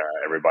think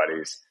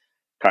everybody's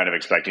kind of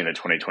expecting that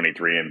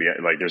 2023 and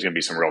like there's going to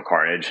be some real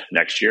carnage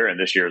next year, and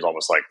this year is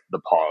almost like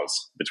the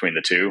pause between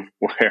the two,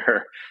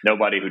 where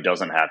nobody who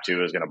doesn't have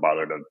to is going to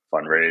bother to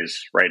fundraise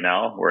right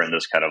now. We're in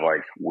this kind of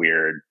like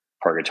weird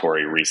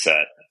purgatory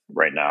reset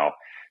right now,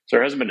 so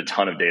there hasn't been a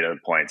ton of data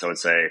points. I would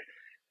say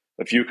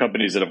a few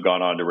companies that have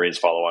gone on to raise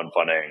follow-on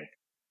funding.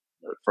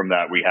 From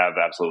that, we have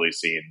absolutely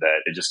seen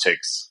that it just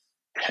takes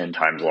 10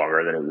 times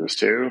longer than it used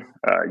to.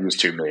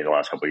 Maybe the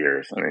last couple of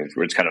years. I mean,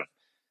 it's kind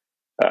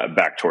of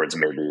back towards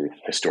maybe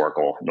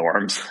historical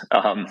norms.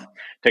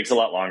 Takes a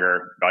lot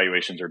longer.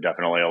 Valuations are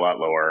definitely a lot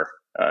lower.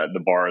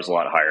 The bar is a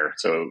lot higher.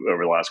 So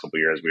over the last couple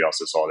of years, we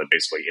also saw that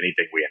basically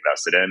anything we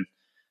invested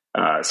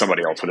in,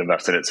 somebody else would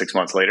invest in it 6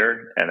 months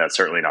later. And that's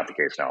certainly not the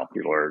case now.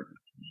 People are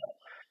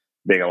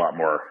being a lot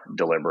more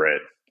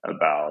deliberate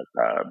about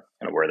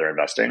where they're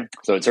investing.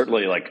 So it's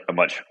certainly like a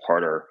much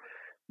harder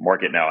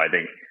market now. I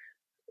think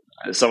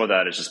some of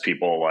that is just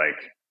people like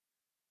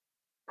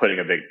putting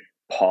a big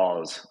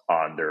pause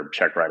on their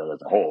check writing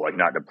as a whole, like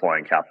not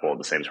deploying capital at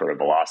the same sort of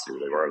velocity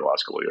they were in the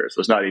last couple of years. So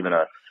it's not even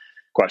a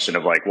question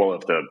of like, well,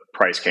 if the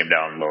price came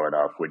down low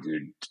enough, would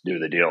you do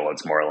the deal?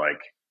 It's more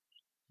like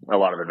a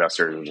lot of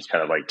investors are just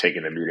kind of like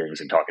taking the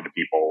meetings and talking to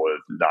people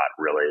with not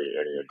really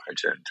any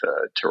intention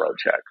to run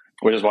check,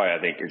 which is why I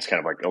think it's kind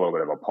of like a little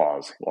bit of a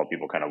pause while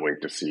people kind of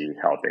wait to see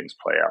how things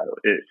play out.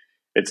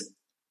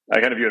 I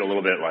kind of view it a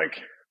little bit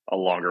like a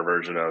longer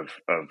version of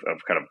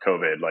kind of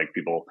COVID. Like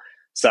people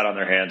sat on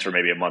their hands for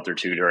maybe a month or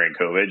two during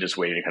COVID, just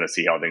waiting to kind of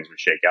see how things would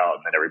shake out.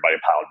 And then everybody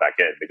piled back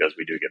in because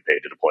we do get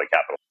paid to deploy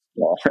capital.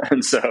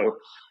 And so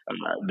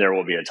there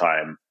will be a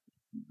time,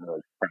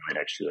 probably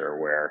next year,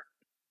 where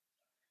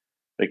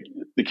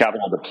the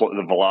capital,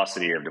 the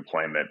velocity of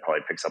deployment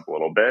probably picks up a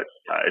little bit.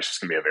 It's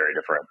just going to be a very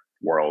different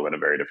world and a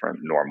very different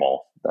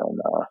normal than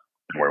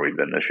where we've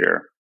been this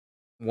year.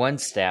 One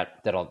stat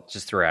that I'll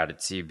just throw out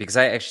at you, because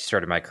I actually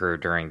started my career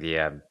during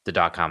the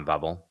dot-com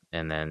bubble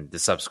and then the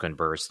subsequent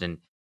burst. And,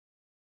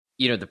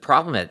 the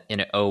problem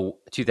in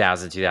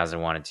 2000,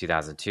 2001, and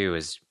 2002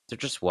 is there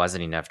just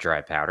wasn't enough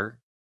dry powder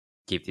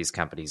to keep these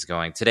companies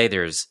going. Today,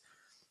 there's,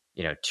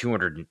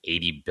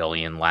 280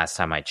 billion last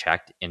time I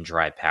checked in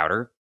dry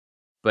powder.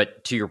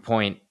 But to your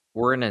point,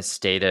 we're in a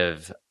state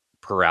of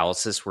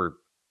paralysis where,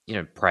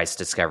 price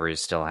discovery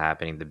is still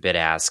happening. The bid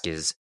ask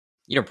is,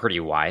 pretty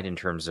wide in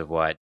terms of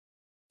what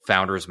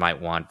founders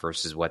might want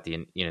versus what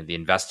the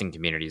investing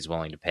community is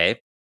willing to pay.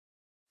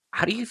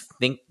 How do you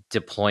think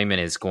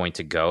deployment is going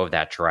to go of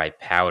that dry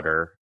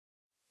powder?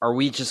 Are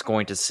we just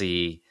going to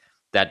see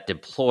that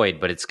deployed,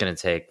 but it's going to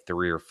take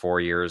 3 or 4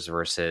 years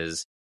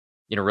versus,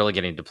 really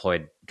getting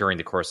deployed during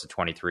the course of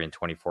 23 and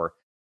 24?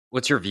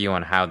 What's your view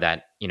on how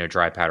that,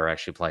 dry powder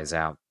actually plays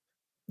out?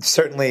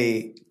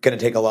 Certainly going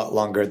to take a lot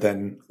longer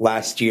than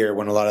last year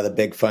when a lot of the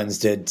big funds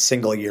did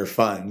single year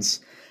funds.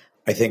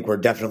 I think we're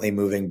definitely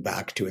moving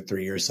back to a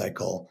 3-year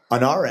cycle.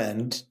 On our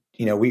end,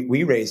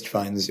 we raised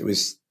funds. It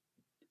was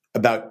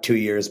about 2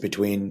 years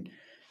between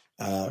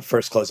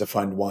first close of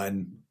Fund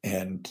 1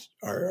 and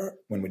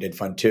when we did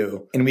Fund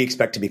 2. And we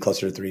expect to be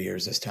closer to 3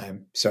 years this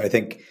time. So I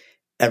think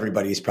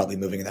everybody's probably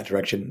moving in that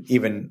direction.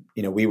 Even,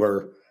 we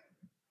were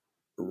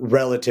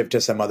relative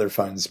to some other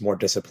funds more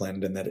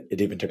disciplined and that it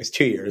even took us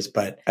 2 years.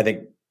 But I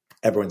think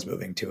everyone's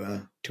moving to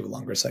a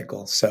longer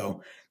cycle.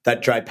 So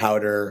that dry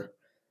powder,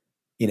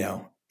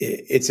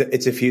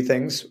 it's a few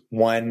things.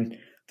 One,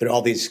 there are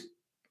all these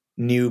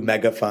new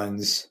mega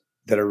funds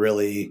that are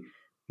really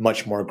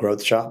much more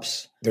growth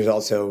shops. There's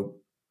also,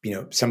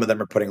 some of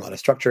them are putting a lot of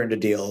structure into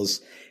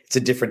deals. It's a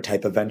different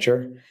type of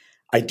venture.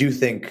 I do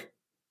think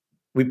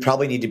we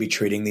probably need to be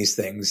treating these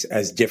things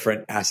as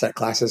different asset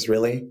classes,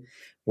 really,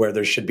 where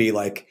there should be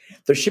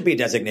a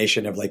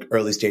designation of like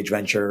early stage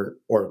venture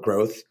or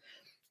growth,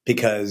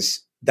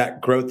 because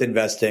that growth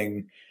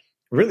investing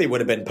really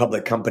would have been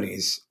public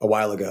companies a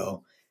while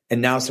ago.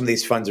 And now some of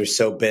these funds are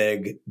so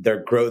big, the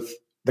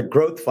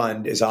growth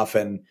fund is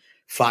often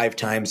 5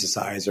 times the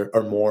size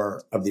or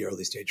more of the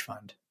early stage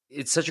fund.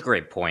 It's such a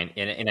great point.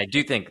 And I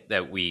do think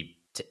that we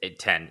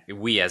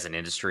as an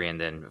industry, and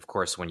then of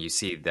course, when you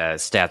see the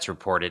stats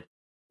reported,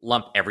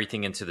 lump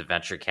everything into the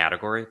venture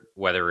category,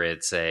 whether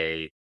it's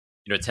a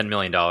 $10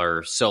 million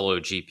solo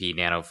GP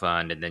nano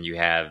fund, and then you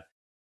have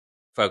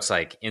folks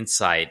like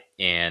Insight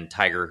and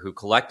Tiger who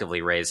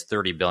collectively raised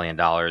 $30 billion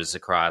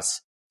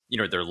across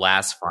their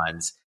last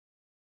funds.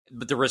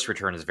 But the risk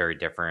return is very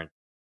different.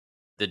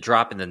 The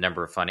drop in the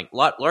number of funding,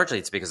 largely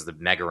it's because the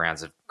mega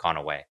rounds have gone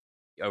away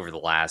over the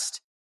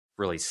last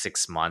really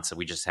 6 months, and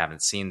we just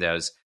haven't seen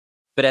those.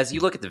 But as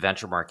you look at the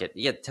venture market,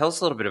 tell us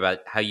a little bit about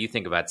how you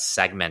think about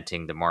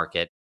segmenting the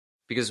market,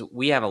 because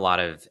we have a lot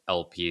of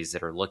LPs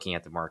that are looking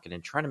at the market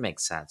and trying to make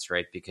sense,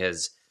 right?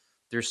 Because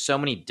there's so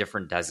many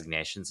different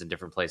designations and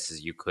different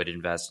places you could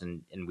invest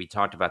in. And we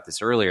talked about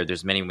this earlier.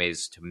 There's many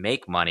ways to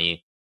make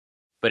money.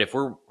 But if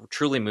we're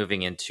truly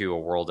moving into a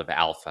world of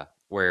alpha,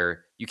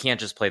 where you can't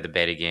just play the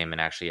beta game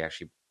and actually,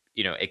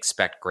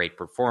 expect great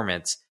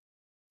performance,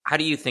 how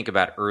do you think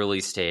about early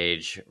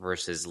stage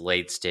versus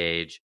late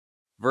stage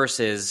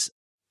versus,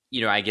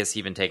 I guess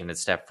even taking it a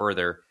step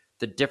further,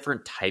 the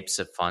different types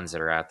of funds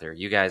that are out there?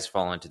 You guys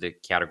fall into the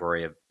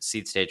category of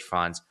seed stage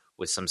funds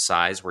with some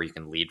size where you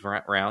can lead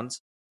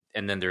rounds.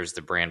 And then there's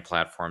the brand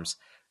platforms.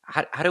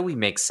 How do we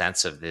make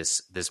sense of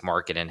this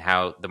market and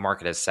how the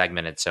market has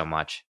segmented so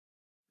much?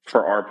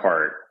 For our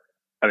part,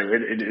 I mean,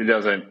 it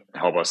doesn't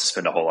help us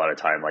spend a whole lot of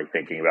time like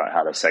thinking about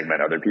how to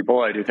segment other people.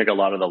 I do think a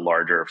lot of the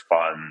larger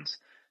funds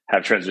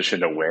have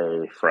transitioned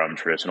away from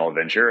traditional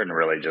venture and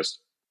really just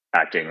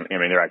acting. I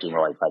mean, they're acting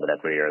more like private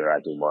equity, or they're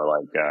acting more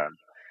like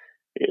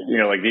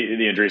like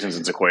the Andreessens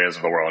and Sequoias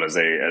of the world as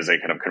they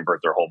kind of convert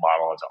their whole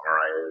model into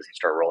RIAs and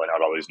start rolling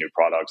out all these new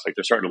products. Like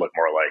they're starting to look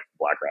more like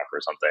BlackRock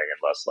or something, and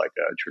less like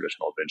a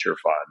traditional venture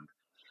fund,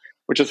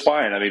 which is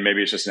fine. I mean,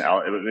 maybe it's just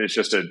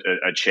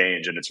a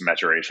change, and it's a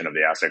maturation of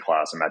the asset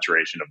class, and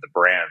maturation of the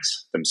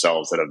brands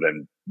themselves that have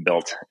been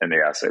built in the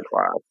asset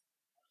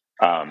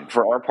class.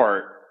 For our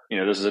part,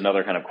 this is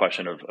another kind of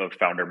question of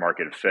founder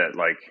market fit.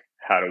 Like,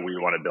 how do we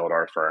want to build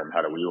our firm?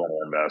 How do we want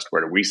to invest?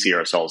 Where do we see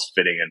ourselves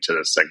fitting into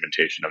the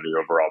segmentation of the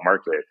overall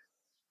market?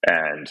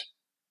 And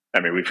I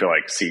mean, we feel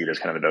like seed is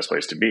kind of the best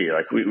place to be.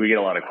 Like we get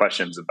a lot of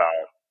questions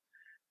about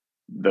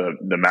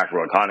the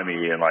macro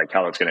economy and like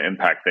how it's going to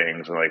impact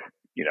things. And like,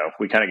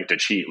 we kind of get to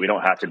cheat. We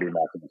don't have to be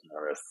macro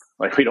economists.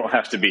 Like we don't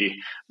have to be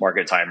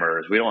market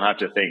timers. We don't have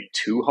to think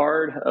too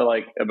hard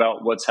like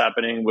about what's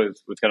happening with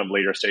kind of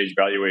later stage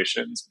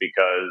valuations,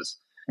 because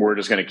we're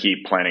just going to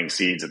keep planting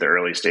seeds at the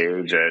early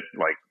stage at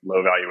like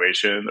low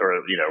valuation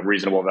or,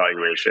 reasonable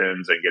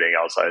valuations and getting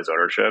outsized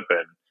ownership.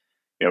 And,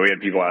 we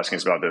had people asking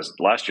us about this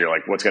last year,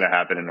 like what's going to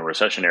happen in a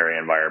recessionary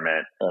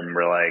environment. And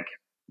we're like,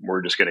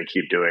 we're just going to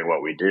keep doing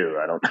what we do.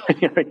 I don't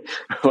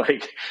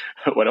like,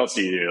 what else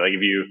do you do? Like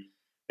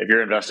if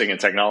you're investing in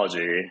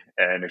technology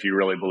and if you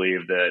really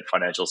believe that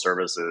financial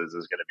services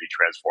is going to be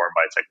transformed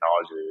by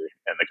technology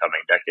in the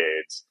coming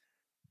decades,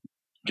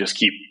 just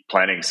keep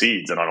planting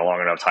seeds, and on a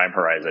long enough time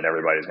horizon,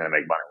 everybody's going to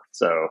make money.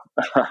 So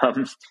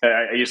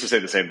I used to say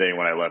the same thing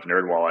when I left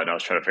NerdWallet, and I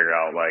was trying to figure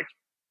out like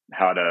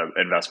how to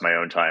invest my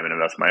own time and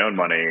invest my own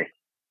money.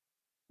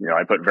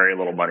 I put very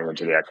little money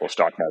into the actual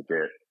stock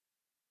market,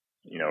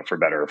 for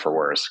better or for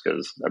worse,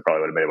 because I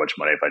probably would have made a bunch of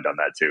money if I'd done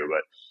that too.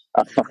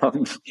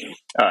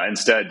 But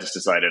instead, just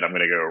decided I'm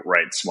going to go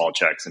write small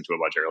checks into a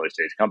bunch of early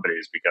stage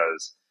companies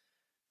because,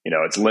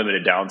 it's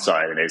limited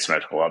downside and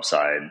asymmetrical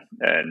upside,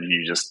 and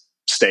you just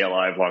stay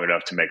alive long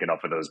enough to make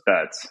enough of those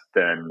bets,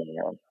 then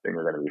things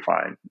are going to be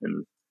fine.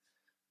 And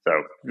so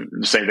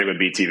the same thing with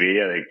BTV.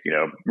 I think,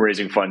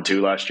 raising fund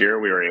 2 last year,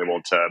 we were able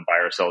to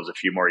buy ourselves a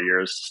few more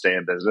years to stay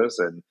in business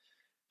and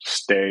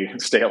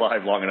stay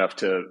alive long enough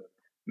to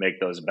make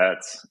those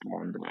bets.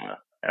 And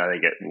I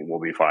think it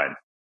will be fine.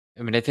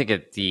 I mean, I think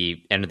at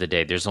the end of the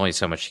day, there's only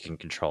so much you can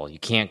control. You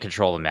can't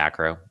control the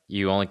macro.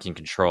 You only can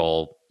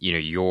control,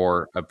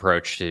 your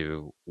approach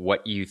to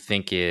what you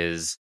think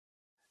is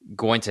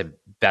going to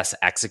best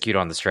execute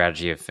on the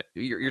strategy. If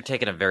you're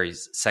taking a very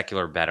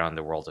secular bet on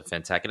the world of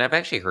fintech. And I've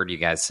actually heard you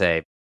guys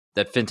say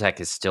that fintech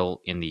is still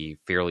in the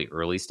fairly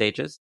early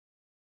stages.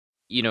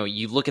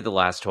 You look at the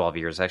last 12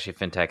 years, actually,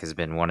 fintech has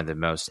been one of the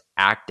most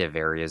active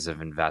areas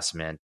of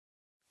investment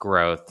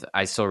growth.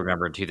 I still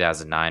remember in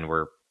 2009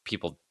 where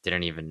people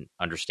didn't even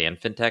understand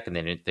fintech and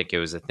they didn't think it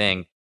was a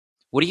thing.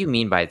 What do you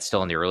mean by it's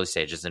still in the early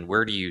stages, and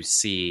where do you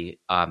see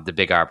the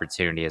big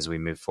opportunity as we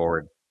move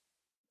forward?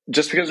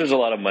 Just because there's a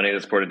lot of money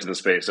that's poured into the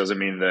space doesn't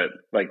mean that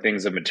like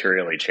things have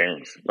materially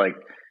changed. Like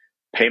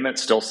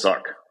payments still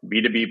suck.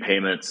 B2B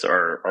payments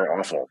are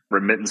awful.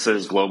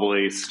 Remittances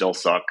globally still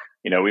suck.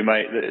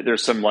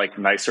 There's some like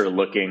nicer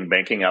looking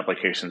banking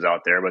applications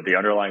out there, but the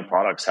underlying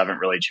products haven't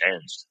really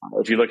changed.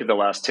 If you look at the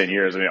last 10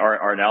 years, I mean,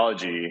 our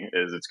analogy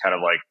is it's kind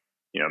of like,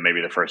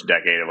 maybe the first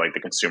decade of like the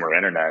consumer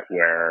internet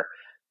where,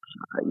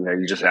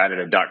 you just added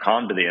a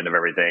 .com to the end of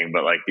everything,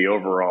 but like the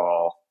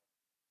overall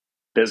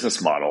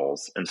business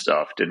models and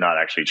stuff did not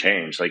actually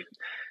change. Like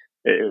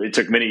it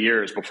took many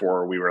years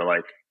before we were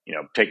like,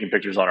 taking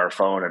pictures on our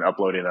phone and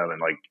uploading them and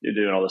like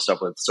doing all this stuff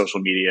with social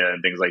media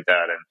and things like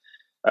that.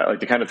 And like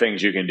the kind of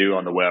things you can do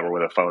on the web or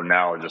with a phone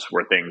now just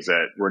were things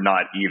that could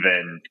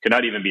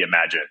not even be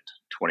imagined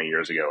 20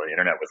 years ago when the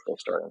internet was still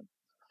starting.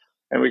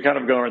 And we kind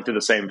of going through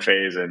the same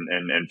phase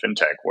in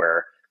fintech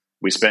where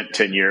we spent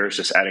 10 years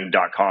just adding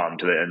 .com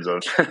to the ends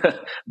of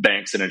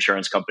banks and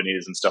insurance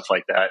companies and stuff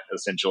like that.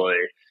 Essentially,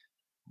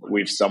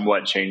 we've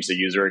somewhat changed the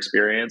user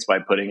experience by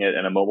putting it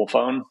in a mobile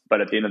phone.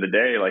 But at the end of the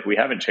day, like we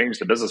haven't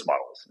changed the business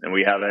models, and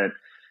we haven't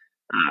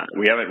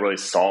really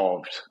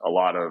solved a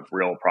lot of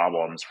real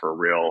problems for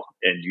real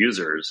end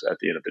users at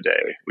the end of the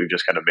day. We've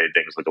just kind of made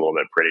things look a little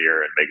bit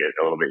prettier and make it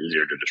a little bit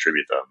easier to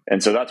distribute them.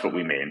 And so that's what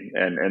we mean.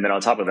 And then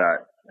on top of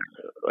that,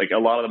 like a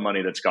lot of the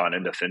money that's gone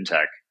into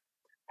fintech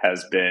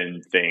has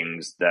been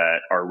things that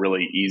are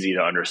really easy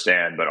to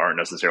understand, but aren't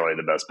necessarily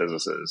the best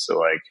businesses. So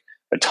like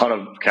a ton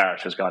of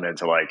cash has gone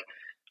into like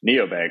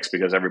neobanks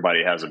because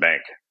everybody has a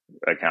bank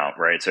account,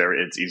 right? So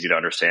it's easy to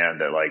understand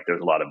that like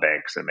there's a lot of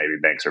banks and maybe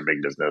banks are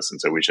big business, and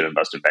so we should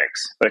invest in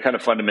banks. But it kind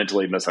of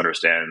fundamentally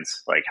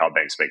misunderstands like how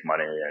banks make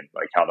money and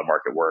like how the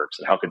market works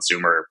and how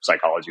consumer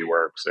psychology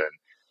works and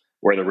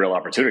where the real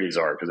opportunities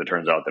are, because it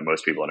turns out that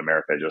most people in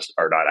America just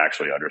are not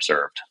actually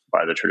underserved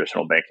by the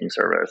traditional banking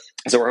service.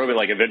 So we're hoping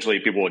like eventually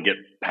people will get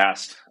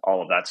past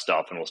all of that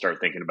stuff and we'll start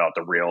thinking about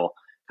the real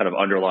kind of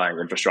underlying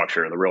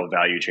infrastructure, the real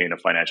value chain of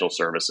financial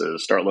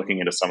services, start looking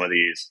into some of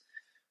these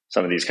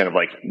kind of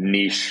like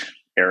niche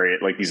area,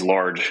 like these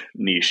large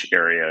niche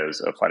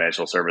areas of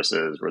financial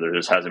services where there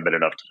just hasn't been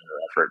enough time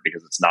or effort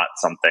because it's not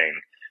something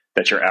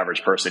that your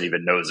average person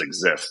even knows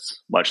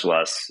exists, much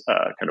less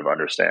kind of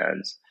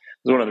understands.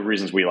 It's one of the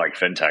reasons we like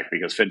fintech,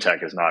 because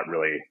fintech is not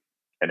really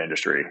an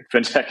industry.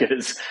 Fintech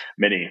is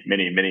many,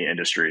 many, many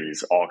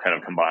industries all kind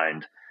of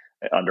combined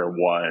under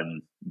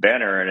one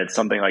banner. And it's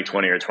something like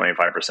 20 or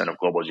 25% of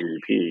global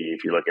GDP.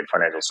 If you look at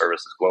financial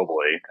services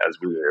globally, as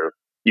we do,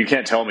 you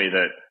can't tell me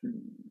that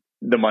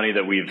the money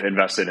that we've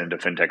invested into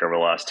fintech over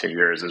the last 10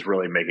 years is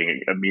really making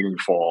a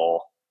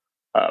meaningful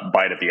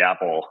bite at the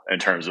apple in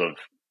terms of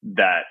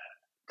that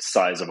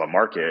size of a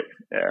market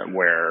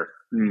where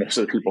most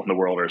of the people in the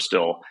world are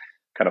still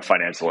kind of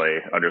financially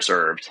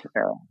underserved.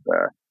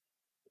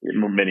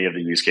 many of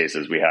the use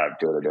cases we have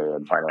day to day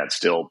in finance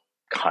still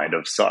kind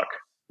of suck.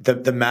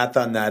 The math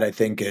on that, I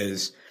think,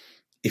 is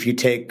if you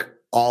take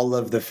all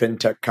of the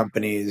fintech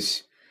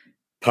companies,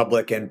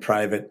 public and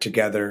private,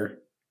 together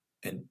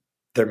and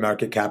their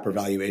market cap or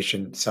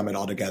valuation, sum it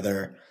all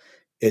together,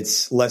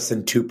 it's less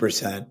than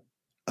 2%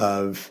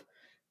 of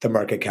the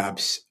market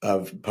caps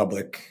of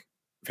public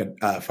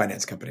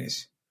finance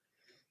companies.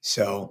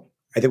 So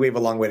I think we have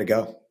a long way to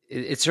go.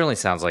 It certainly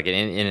sounds like it.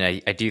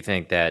 And I do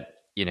think that,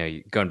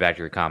 going back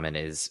to your comment,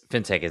 is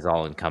fintech is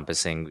all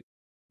encompassing.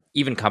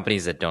 Even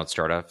companies that don't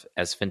start off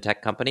as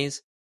fintech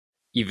companies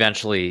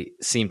eventually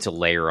seem to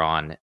layer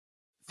on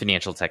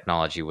financial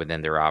technology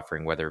within their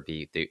offering, whether it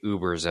be the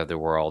Ubers of the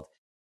world.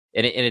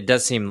 And it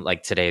does seem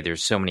like today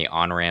there's so many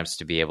on-ramps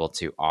to be able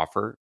to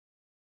offer,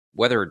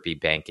 whether it be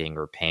banking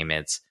or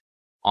payments,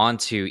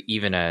 onto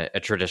even a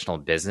traditional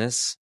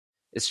business.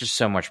 It's just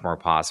so much more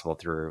possible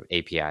through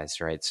APIs,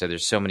 right? So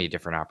there's so many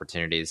different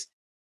opportunities.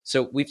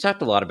 So we've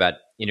talked a lot about,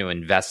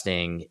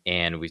 investing,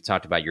 and we've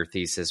talked about your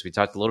thesis. We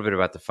talked a little bit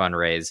about the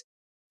fundraise,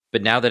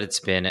 but now that it's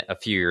been a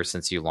few years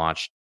since you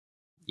launched,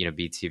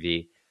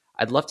 BTV,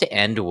 I'd love to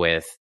end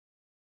with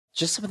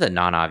just some of the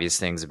non-obvious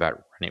things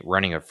about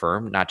running a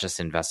firm, not just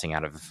investing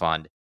out of a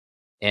fund,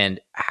 and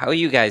how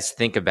you guys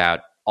think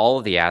about all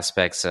of the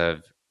aspects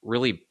of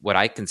really what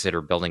I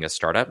consider building a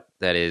startup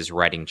that is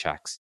writing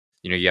checks.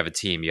 You have a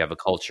team, you have a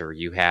culture,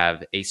 you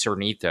have a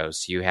certain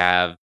ethos, you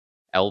have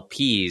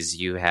LPs,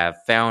 you have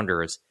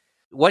founders.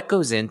 What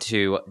goes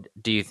into,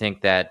 do you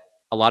think that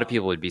a lot of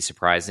people would be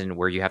surprised in,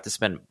 where you have to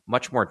spend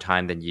much more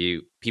time than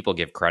people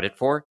give credit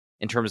for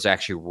in terms of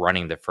actually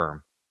running the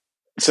firm?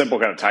 Simple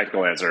kind of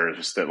tactical answer is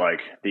just that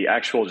the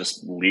actual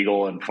just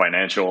legal and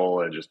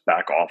financial and just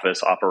back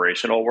office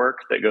operational work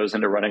that goes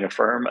into running a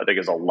firm, I think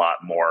is a lot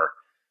more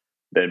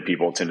than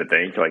people tend to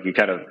think.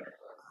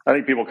 I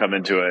think people come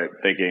into it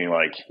thinking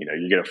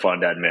you get a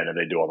fund admin and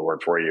they do all the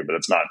work for you, but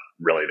it's not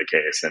really the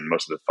case. And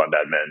most of the fund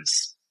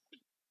admins,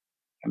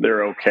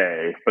 they're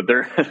okay, but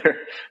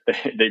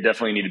they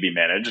definitely need to be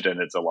managed, and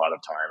it's a lot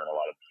of time and a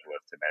lot of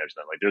bandwidth to manage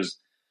them. There's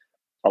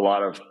a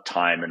lot of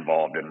time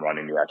involved in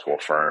running the actual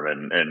firm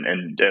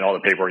and all the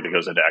paperwork that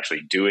goes into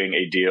actually doing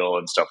a deal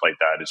and stuff like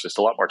that. It's just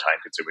a lot more time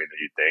consuming than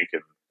you'd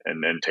think,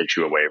 and takes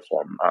you away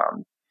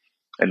from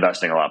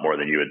investing a lot more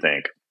than you would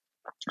think.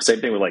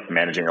 Same thing with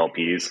managing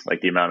LPs,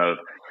 the amount of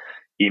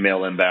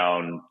email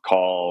inbound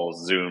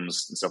calls,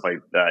 Zooms, and stuff like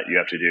that you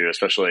have to do,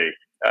 especially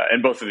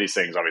and both of these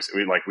things, obviously,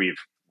 we've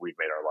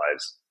made our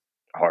lives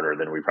harder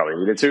than we probably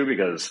needed to,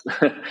 because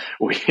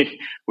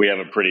we have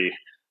a pretty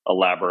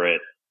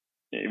elaborate.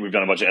 We've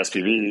done a bunch of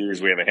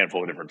SPVs. We have a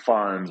handful of different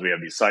funds. We have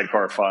these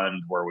sidecar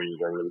fund where we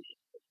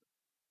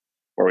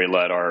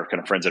let our kind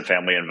of friends and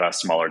family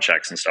invest smaller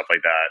checks and stuff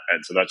like that.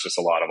 And so that's just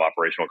a lot of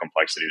operational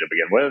complexity to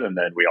begin with. And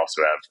then we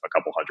also have a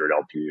couple hundred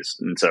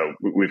LPs. And so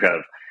we've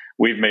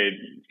made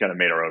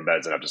our own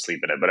beds and have to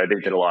sleep in it. But I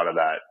think that a lot of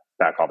that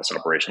back office and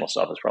operational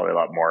stuff is probably a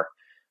lot more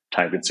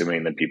time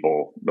consuming than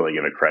people really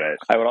give it credit.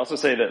 I would also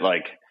say that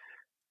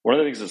one of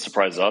the things that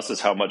surprised us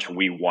is how much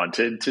we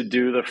wanted to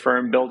do the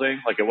firm building.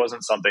 It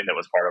wasn't something that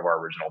was part of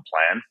our original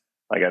plan.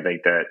 I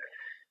think that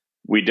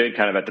we did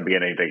kind of at the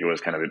beginning think it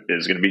was going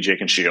to be Jake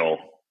and Sheil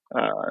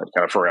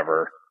kind of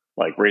forever,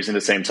 raising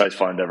the same size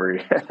fund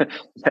every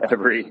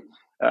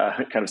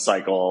kind of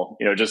cycle,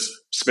 just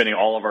spending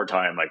all of our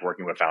time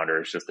working with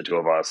founders, just the two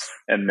of us.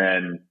 And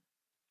then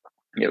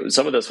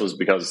some of this was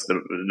because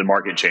the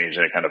market changed,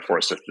 and it kind of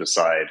forced us to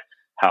decide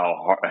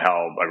how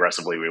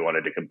aggressively we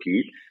wanted to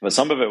compete. But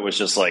some of it was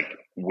just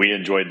we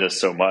enjoyed this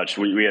so much.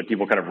 We had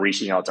people kind of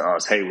reaching out to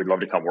us, hey, we'd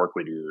love to come work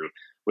with you.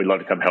 We'd love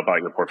to come help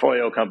out your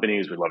portfolio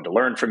companies. We'd love to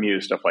learn from you,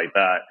 stuff like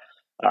that.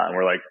 And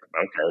we're okay,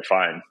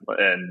 fine.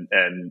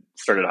 And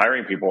started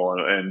hiring people.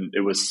 And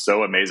it was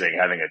so amazing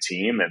having a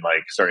team and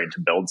starting to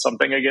build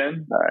something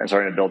again, and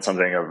starting to build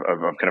something of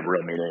kind of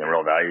real meaning and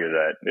real value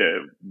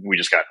that we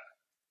just got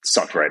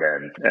sucked right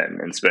in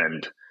and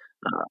spend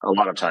a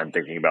lot of time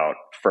thinking about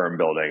firm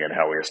building and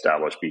how we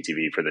establish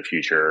BTV for the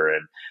future,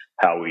 and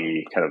how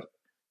we kind of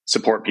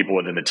support people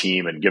within the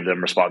team and give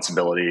them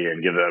responsibility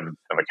and give them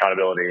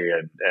accountability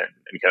and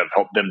kind of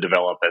help them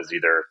develop as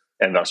either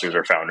investors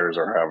or founders,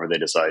 or however they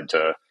decide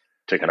to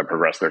kind of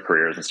progress their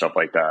careers and stuff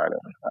like that.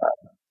 And,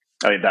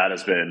 I think that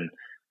has been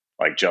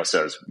just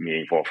as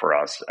meaningful for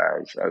us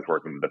as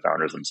working with the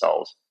founders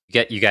themselves.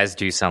 You guys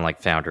do sound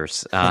like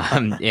founders,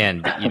 and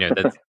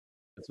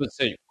that's what's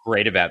so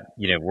great about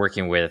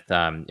working with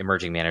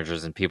emerging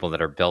managers and people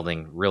that are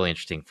building really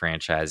interesting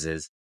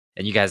franchises.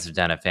 And you guys have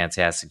done a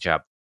fantastic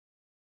job.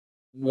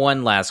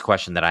 One last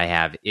question that I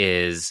have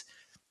is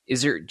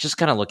there, just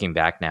kind of looking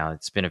back now,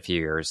 it's been a few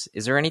years,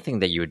 is there anything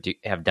that you would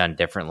have done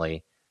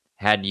differently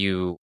had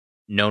you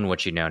known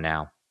what you know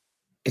now?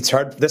 It's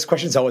hard. This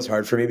question is always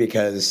hard for me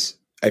because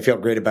I feel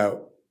great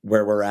about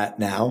where we're at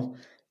now.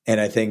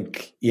 And I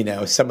think,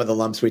 some of the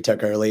lumps we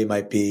took early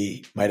might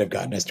have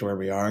gotten us to where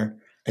we are.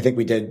 I think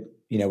we did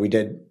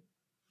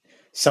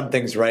some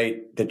things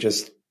right that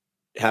just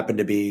happened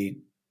to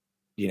be,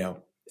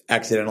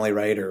 accidentally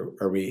right,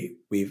 or we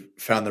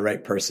found the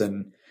right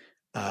person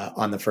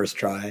on the first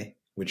try,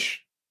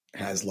 which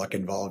has luck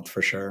involved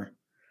for sure.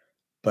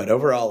 But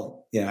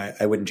overall,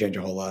 I wouldn't change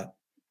a whole lot.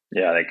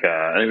 Yeah,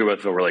 I think we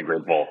both feel really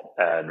grateful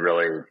and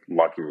really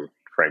lucky,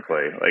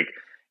 frankly.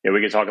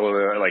 We could talk a little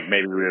bit like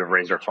maybe we would have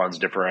raised our funds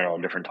different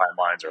on different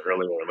timelines or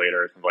earlier or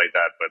later, something like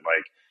that. But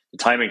the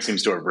timing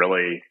seems to have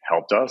really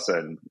helped us.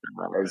 And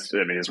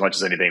as much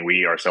as anything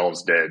we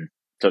ourselves did,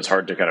 so it's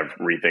hard to kind of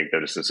rethink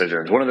those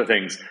decisions. One of the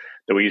things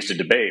that we used to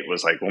debate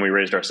was when we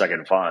raised our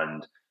second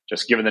fund,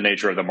 just given the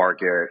nature of the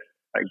market,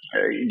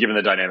 given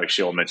the dynamic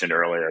Sheil mentioned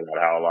earlier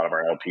about how a lot of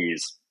our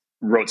LPs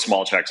wrote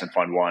small checks in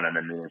Fund 1 and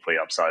then meaningfully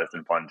upsized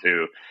in Fund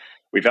 2,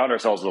 we found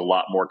ourselves with a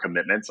lot more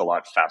commitments a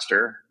lot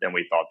faster than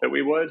we thought that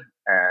we would.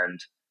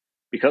 And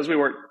because we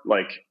weren't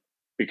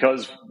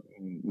because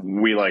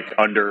we way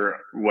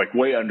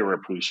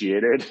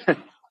underappreciated,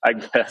 I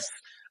guess,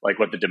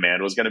 what the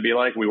demand was going to be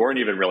like, we weren't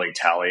even really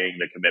tallying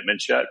the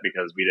commitments yet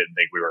because we didn't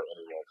think we were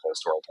anywhere close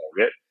to our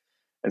target.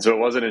 And so it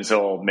wasn't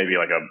until maybe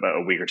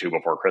a week or two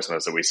before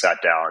Christmas that we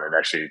sat down and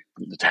actually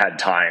had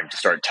time to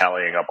start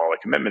tallying up all the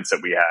commitments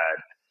that we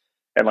had.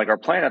 And our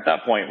plan at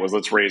that point was,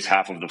 let's raise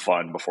half of the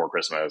fund before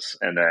Christmas.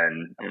 And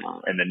then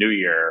in the new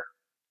year,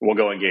 we'll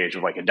go engage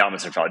with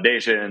endowments and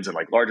foundations and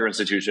larger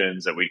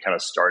institutions that we kind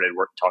of started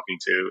talking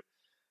to.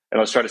 And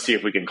let's try to see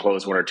if we can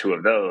close one or two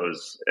of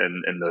those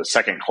in the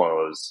second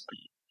close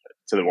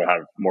so that we'll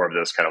have more of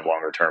this kind of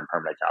longer term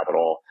permanent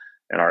capital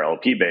in our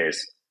LP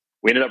base.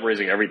 We ended up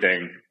raising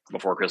everything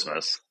before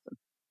Christmas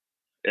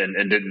and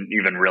didn't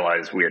even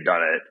realize we had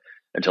done it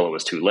until it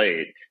was too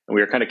late. And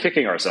we were kind of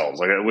kicking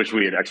ourselves. I wish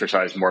we had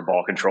exercised more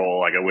ball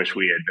control. I wish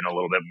we had been a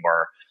little bit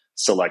more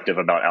selective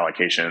about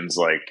allocations,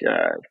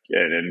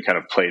 and kind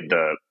of played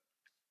the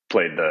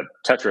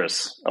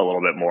Tetris a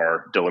little bit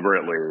more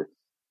deliberately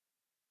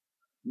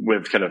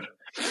with kind of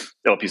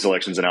LP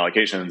selections and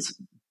allocations.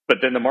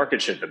 But then the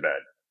market shit the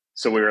bed.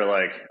 So we were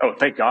like, oh,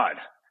 thank God.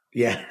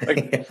 Yeah.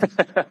 Thank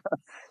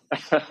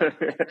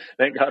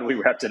God we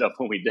wrapped it up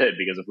when we did,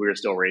 because if we were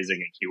still raising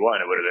in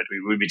Q1,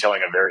 we'd be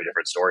telling a very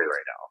different story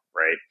right now,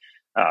 right?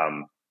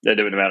 It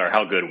didn't matter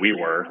how good we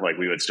were,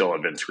 we would still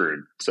have been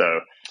screwed.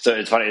 So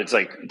it's funny. It's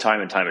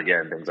time and time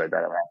again, things like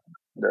that happen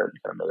that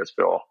kind of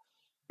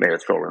made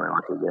us feel really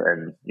lucky.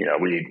 And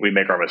we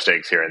make our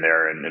mistakes here and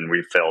there, and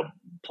we've failed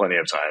plenty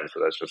of times,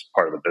 but that's just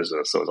part of the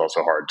business. So it's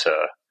also hard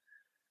to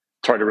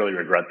really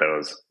regret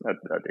those at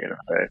the end of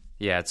the day.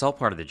 Yeah, it's all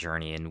part of the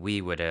journey, and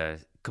we would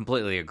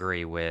completely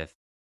agree with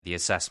the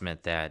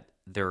assessment that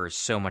there is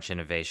so much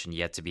innovation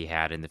yet to be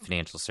had in the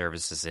financial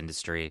services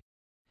industry.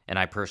 And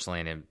I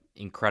personally am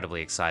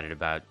incredibly excited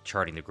about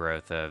charting the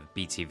growth of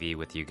BTV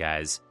with you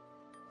guys.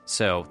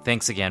 So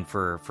thanks again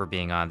for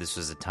being on. This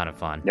was a ton of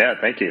fun. Yeah,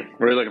 thank you.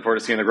 Really looking forward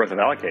to seeing the growth of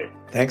Allocate.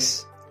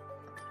 Thanks.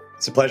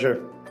 It's a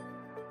pleasure.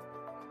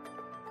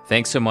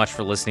 Thanks so much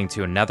for listening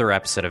to another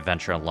episode of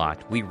Venture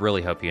Unlocked. We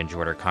really hope you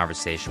enjoyed our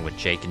conversation with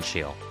Jake and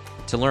Sheil.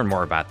 To learn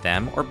more about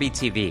them or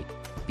BTV,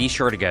 be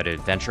sure to go to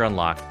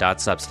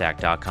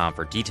ventureunlocked.substack.com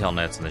for detailed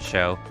notes on the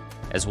show,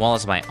 as well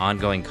as my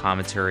ongoing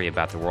commentary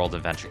about the world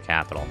of venture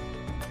capital.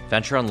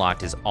 Venture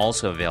Unlocked is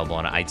also available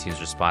on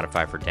iTunes or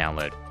Spotify for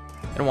download.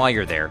 And while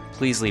you're there,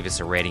 please leave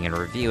us a rating and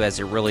review, as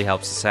it really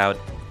helps us out.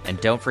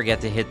 And don't forget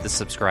to hit the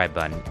subscribe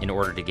button in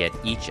order to get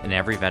each and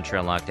every Venture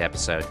Unlocked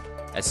episode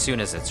as soon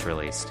as it's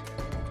released.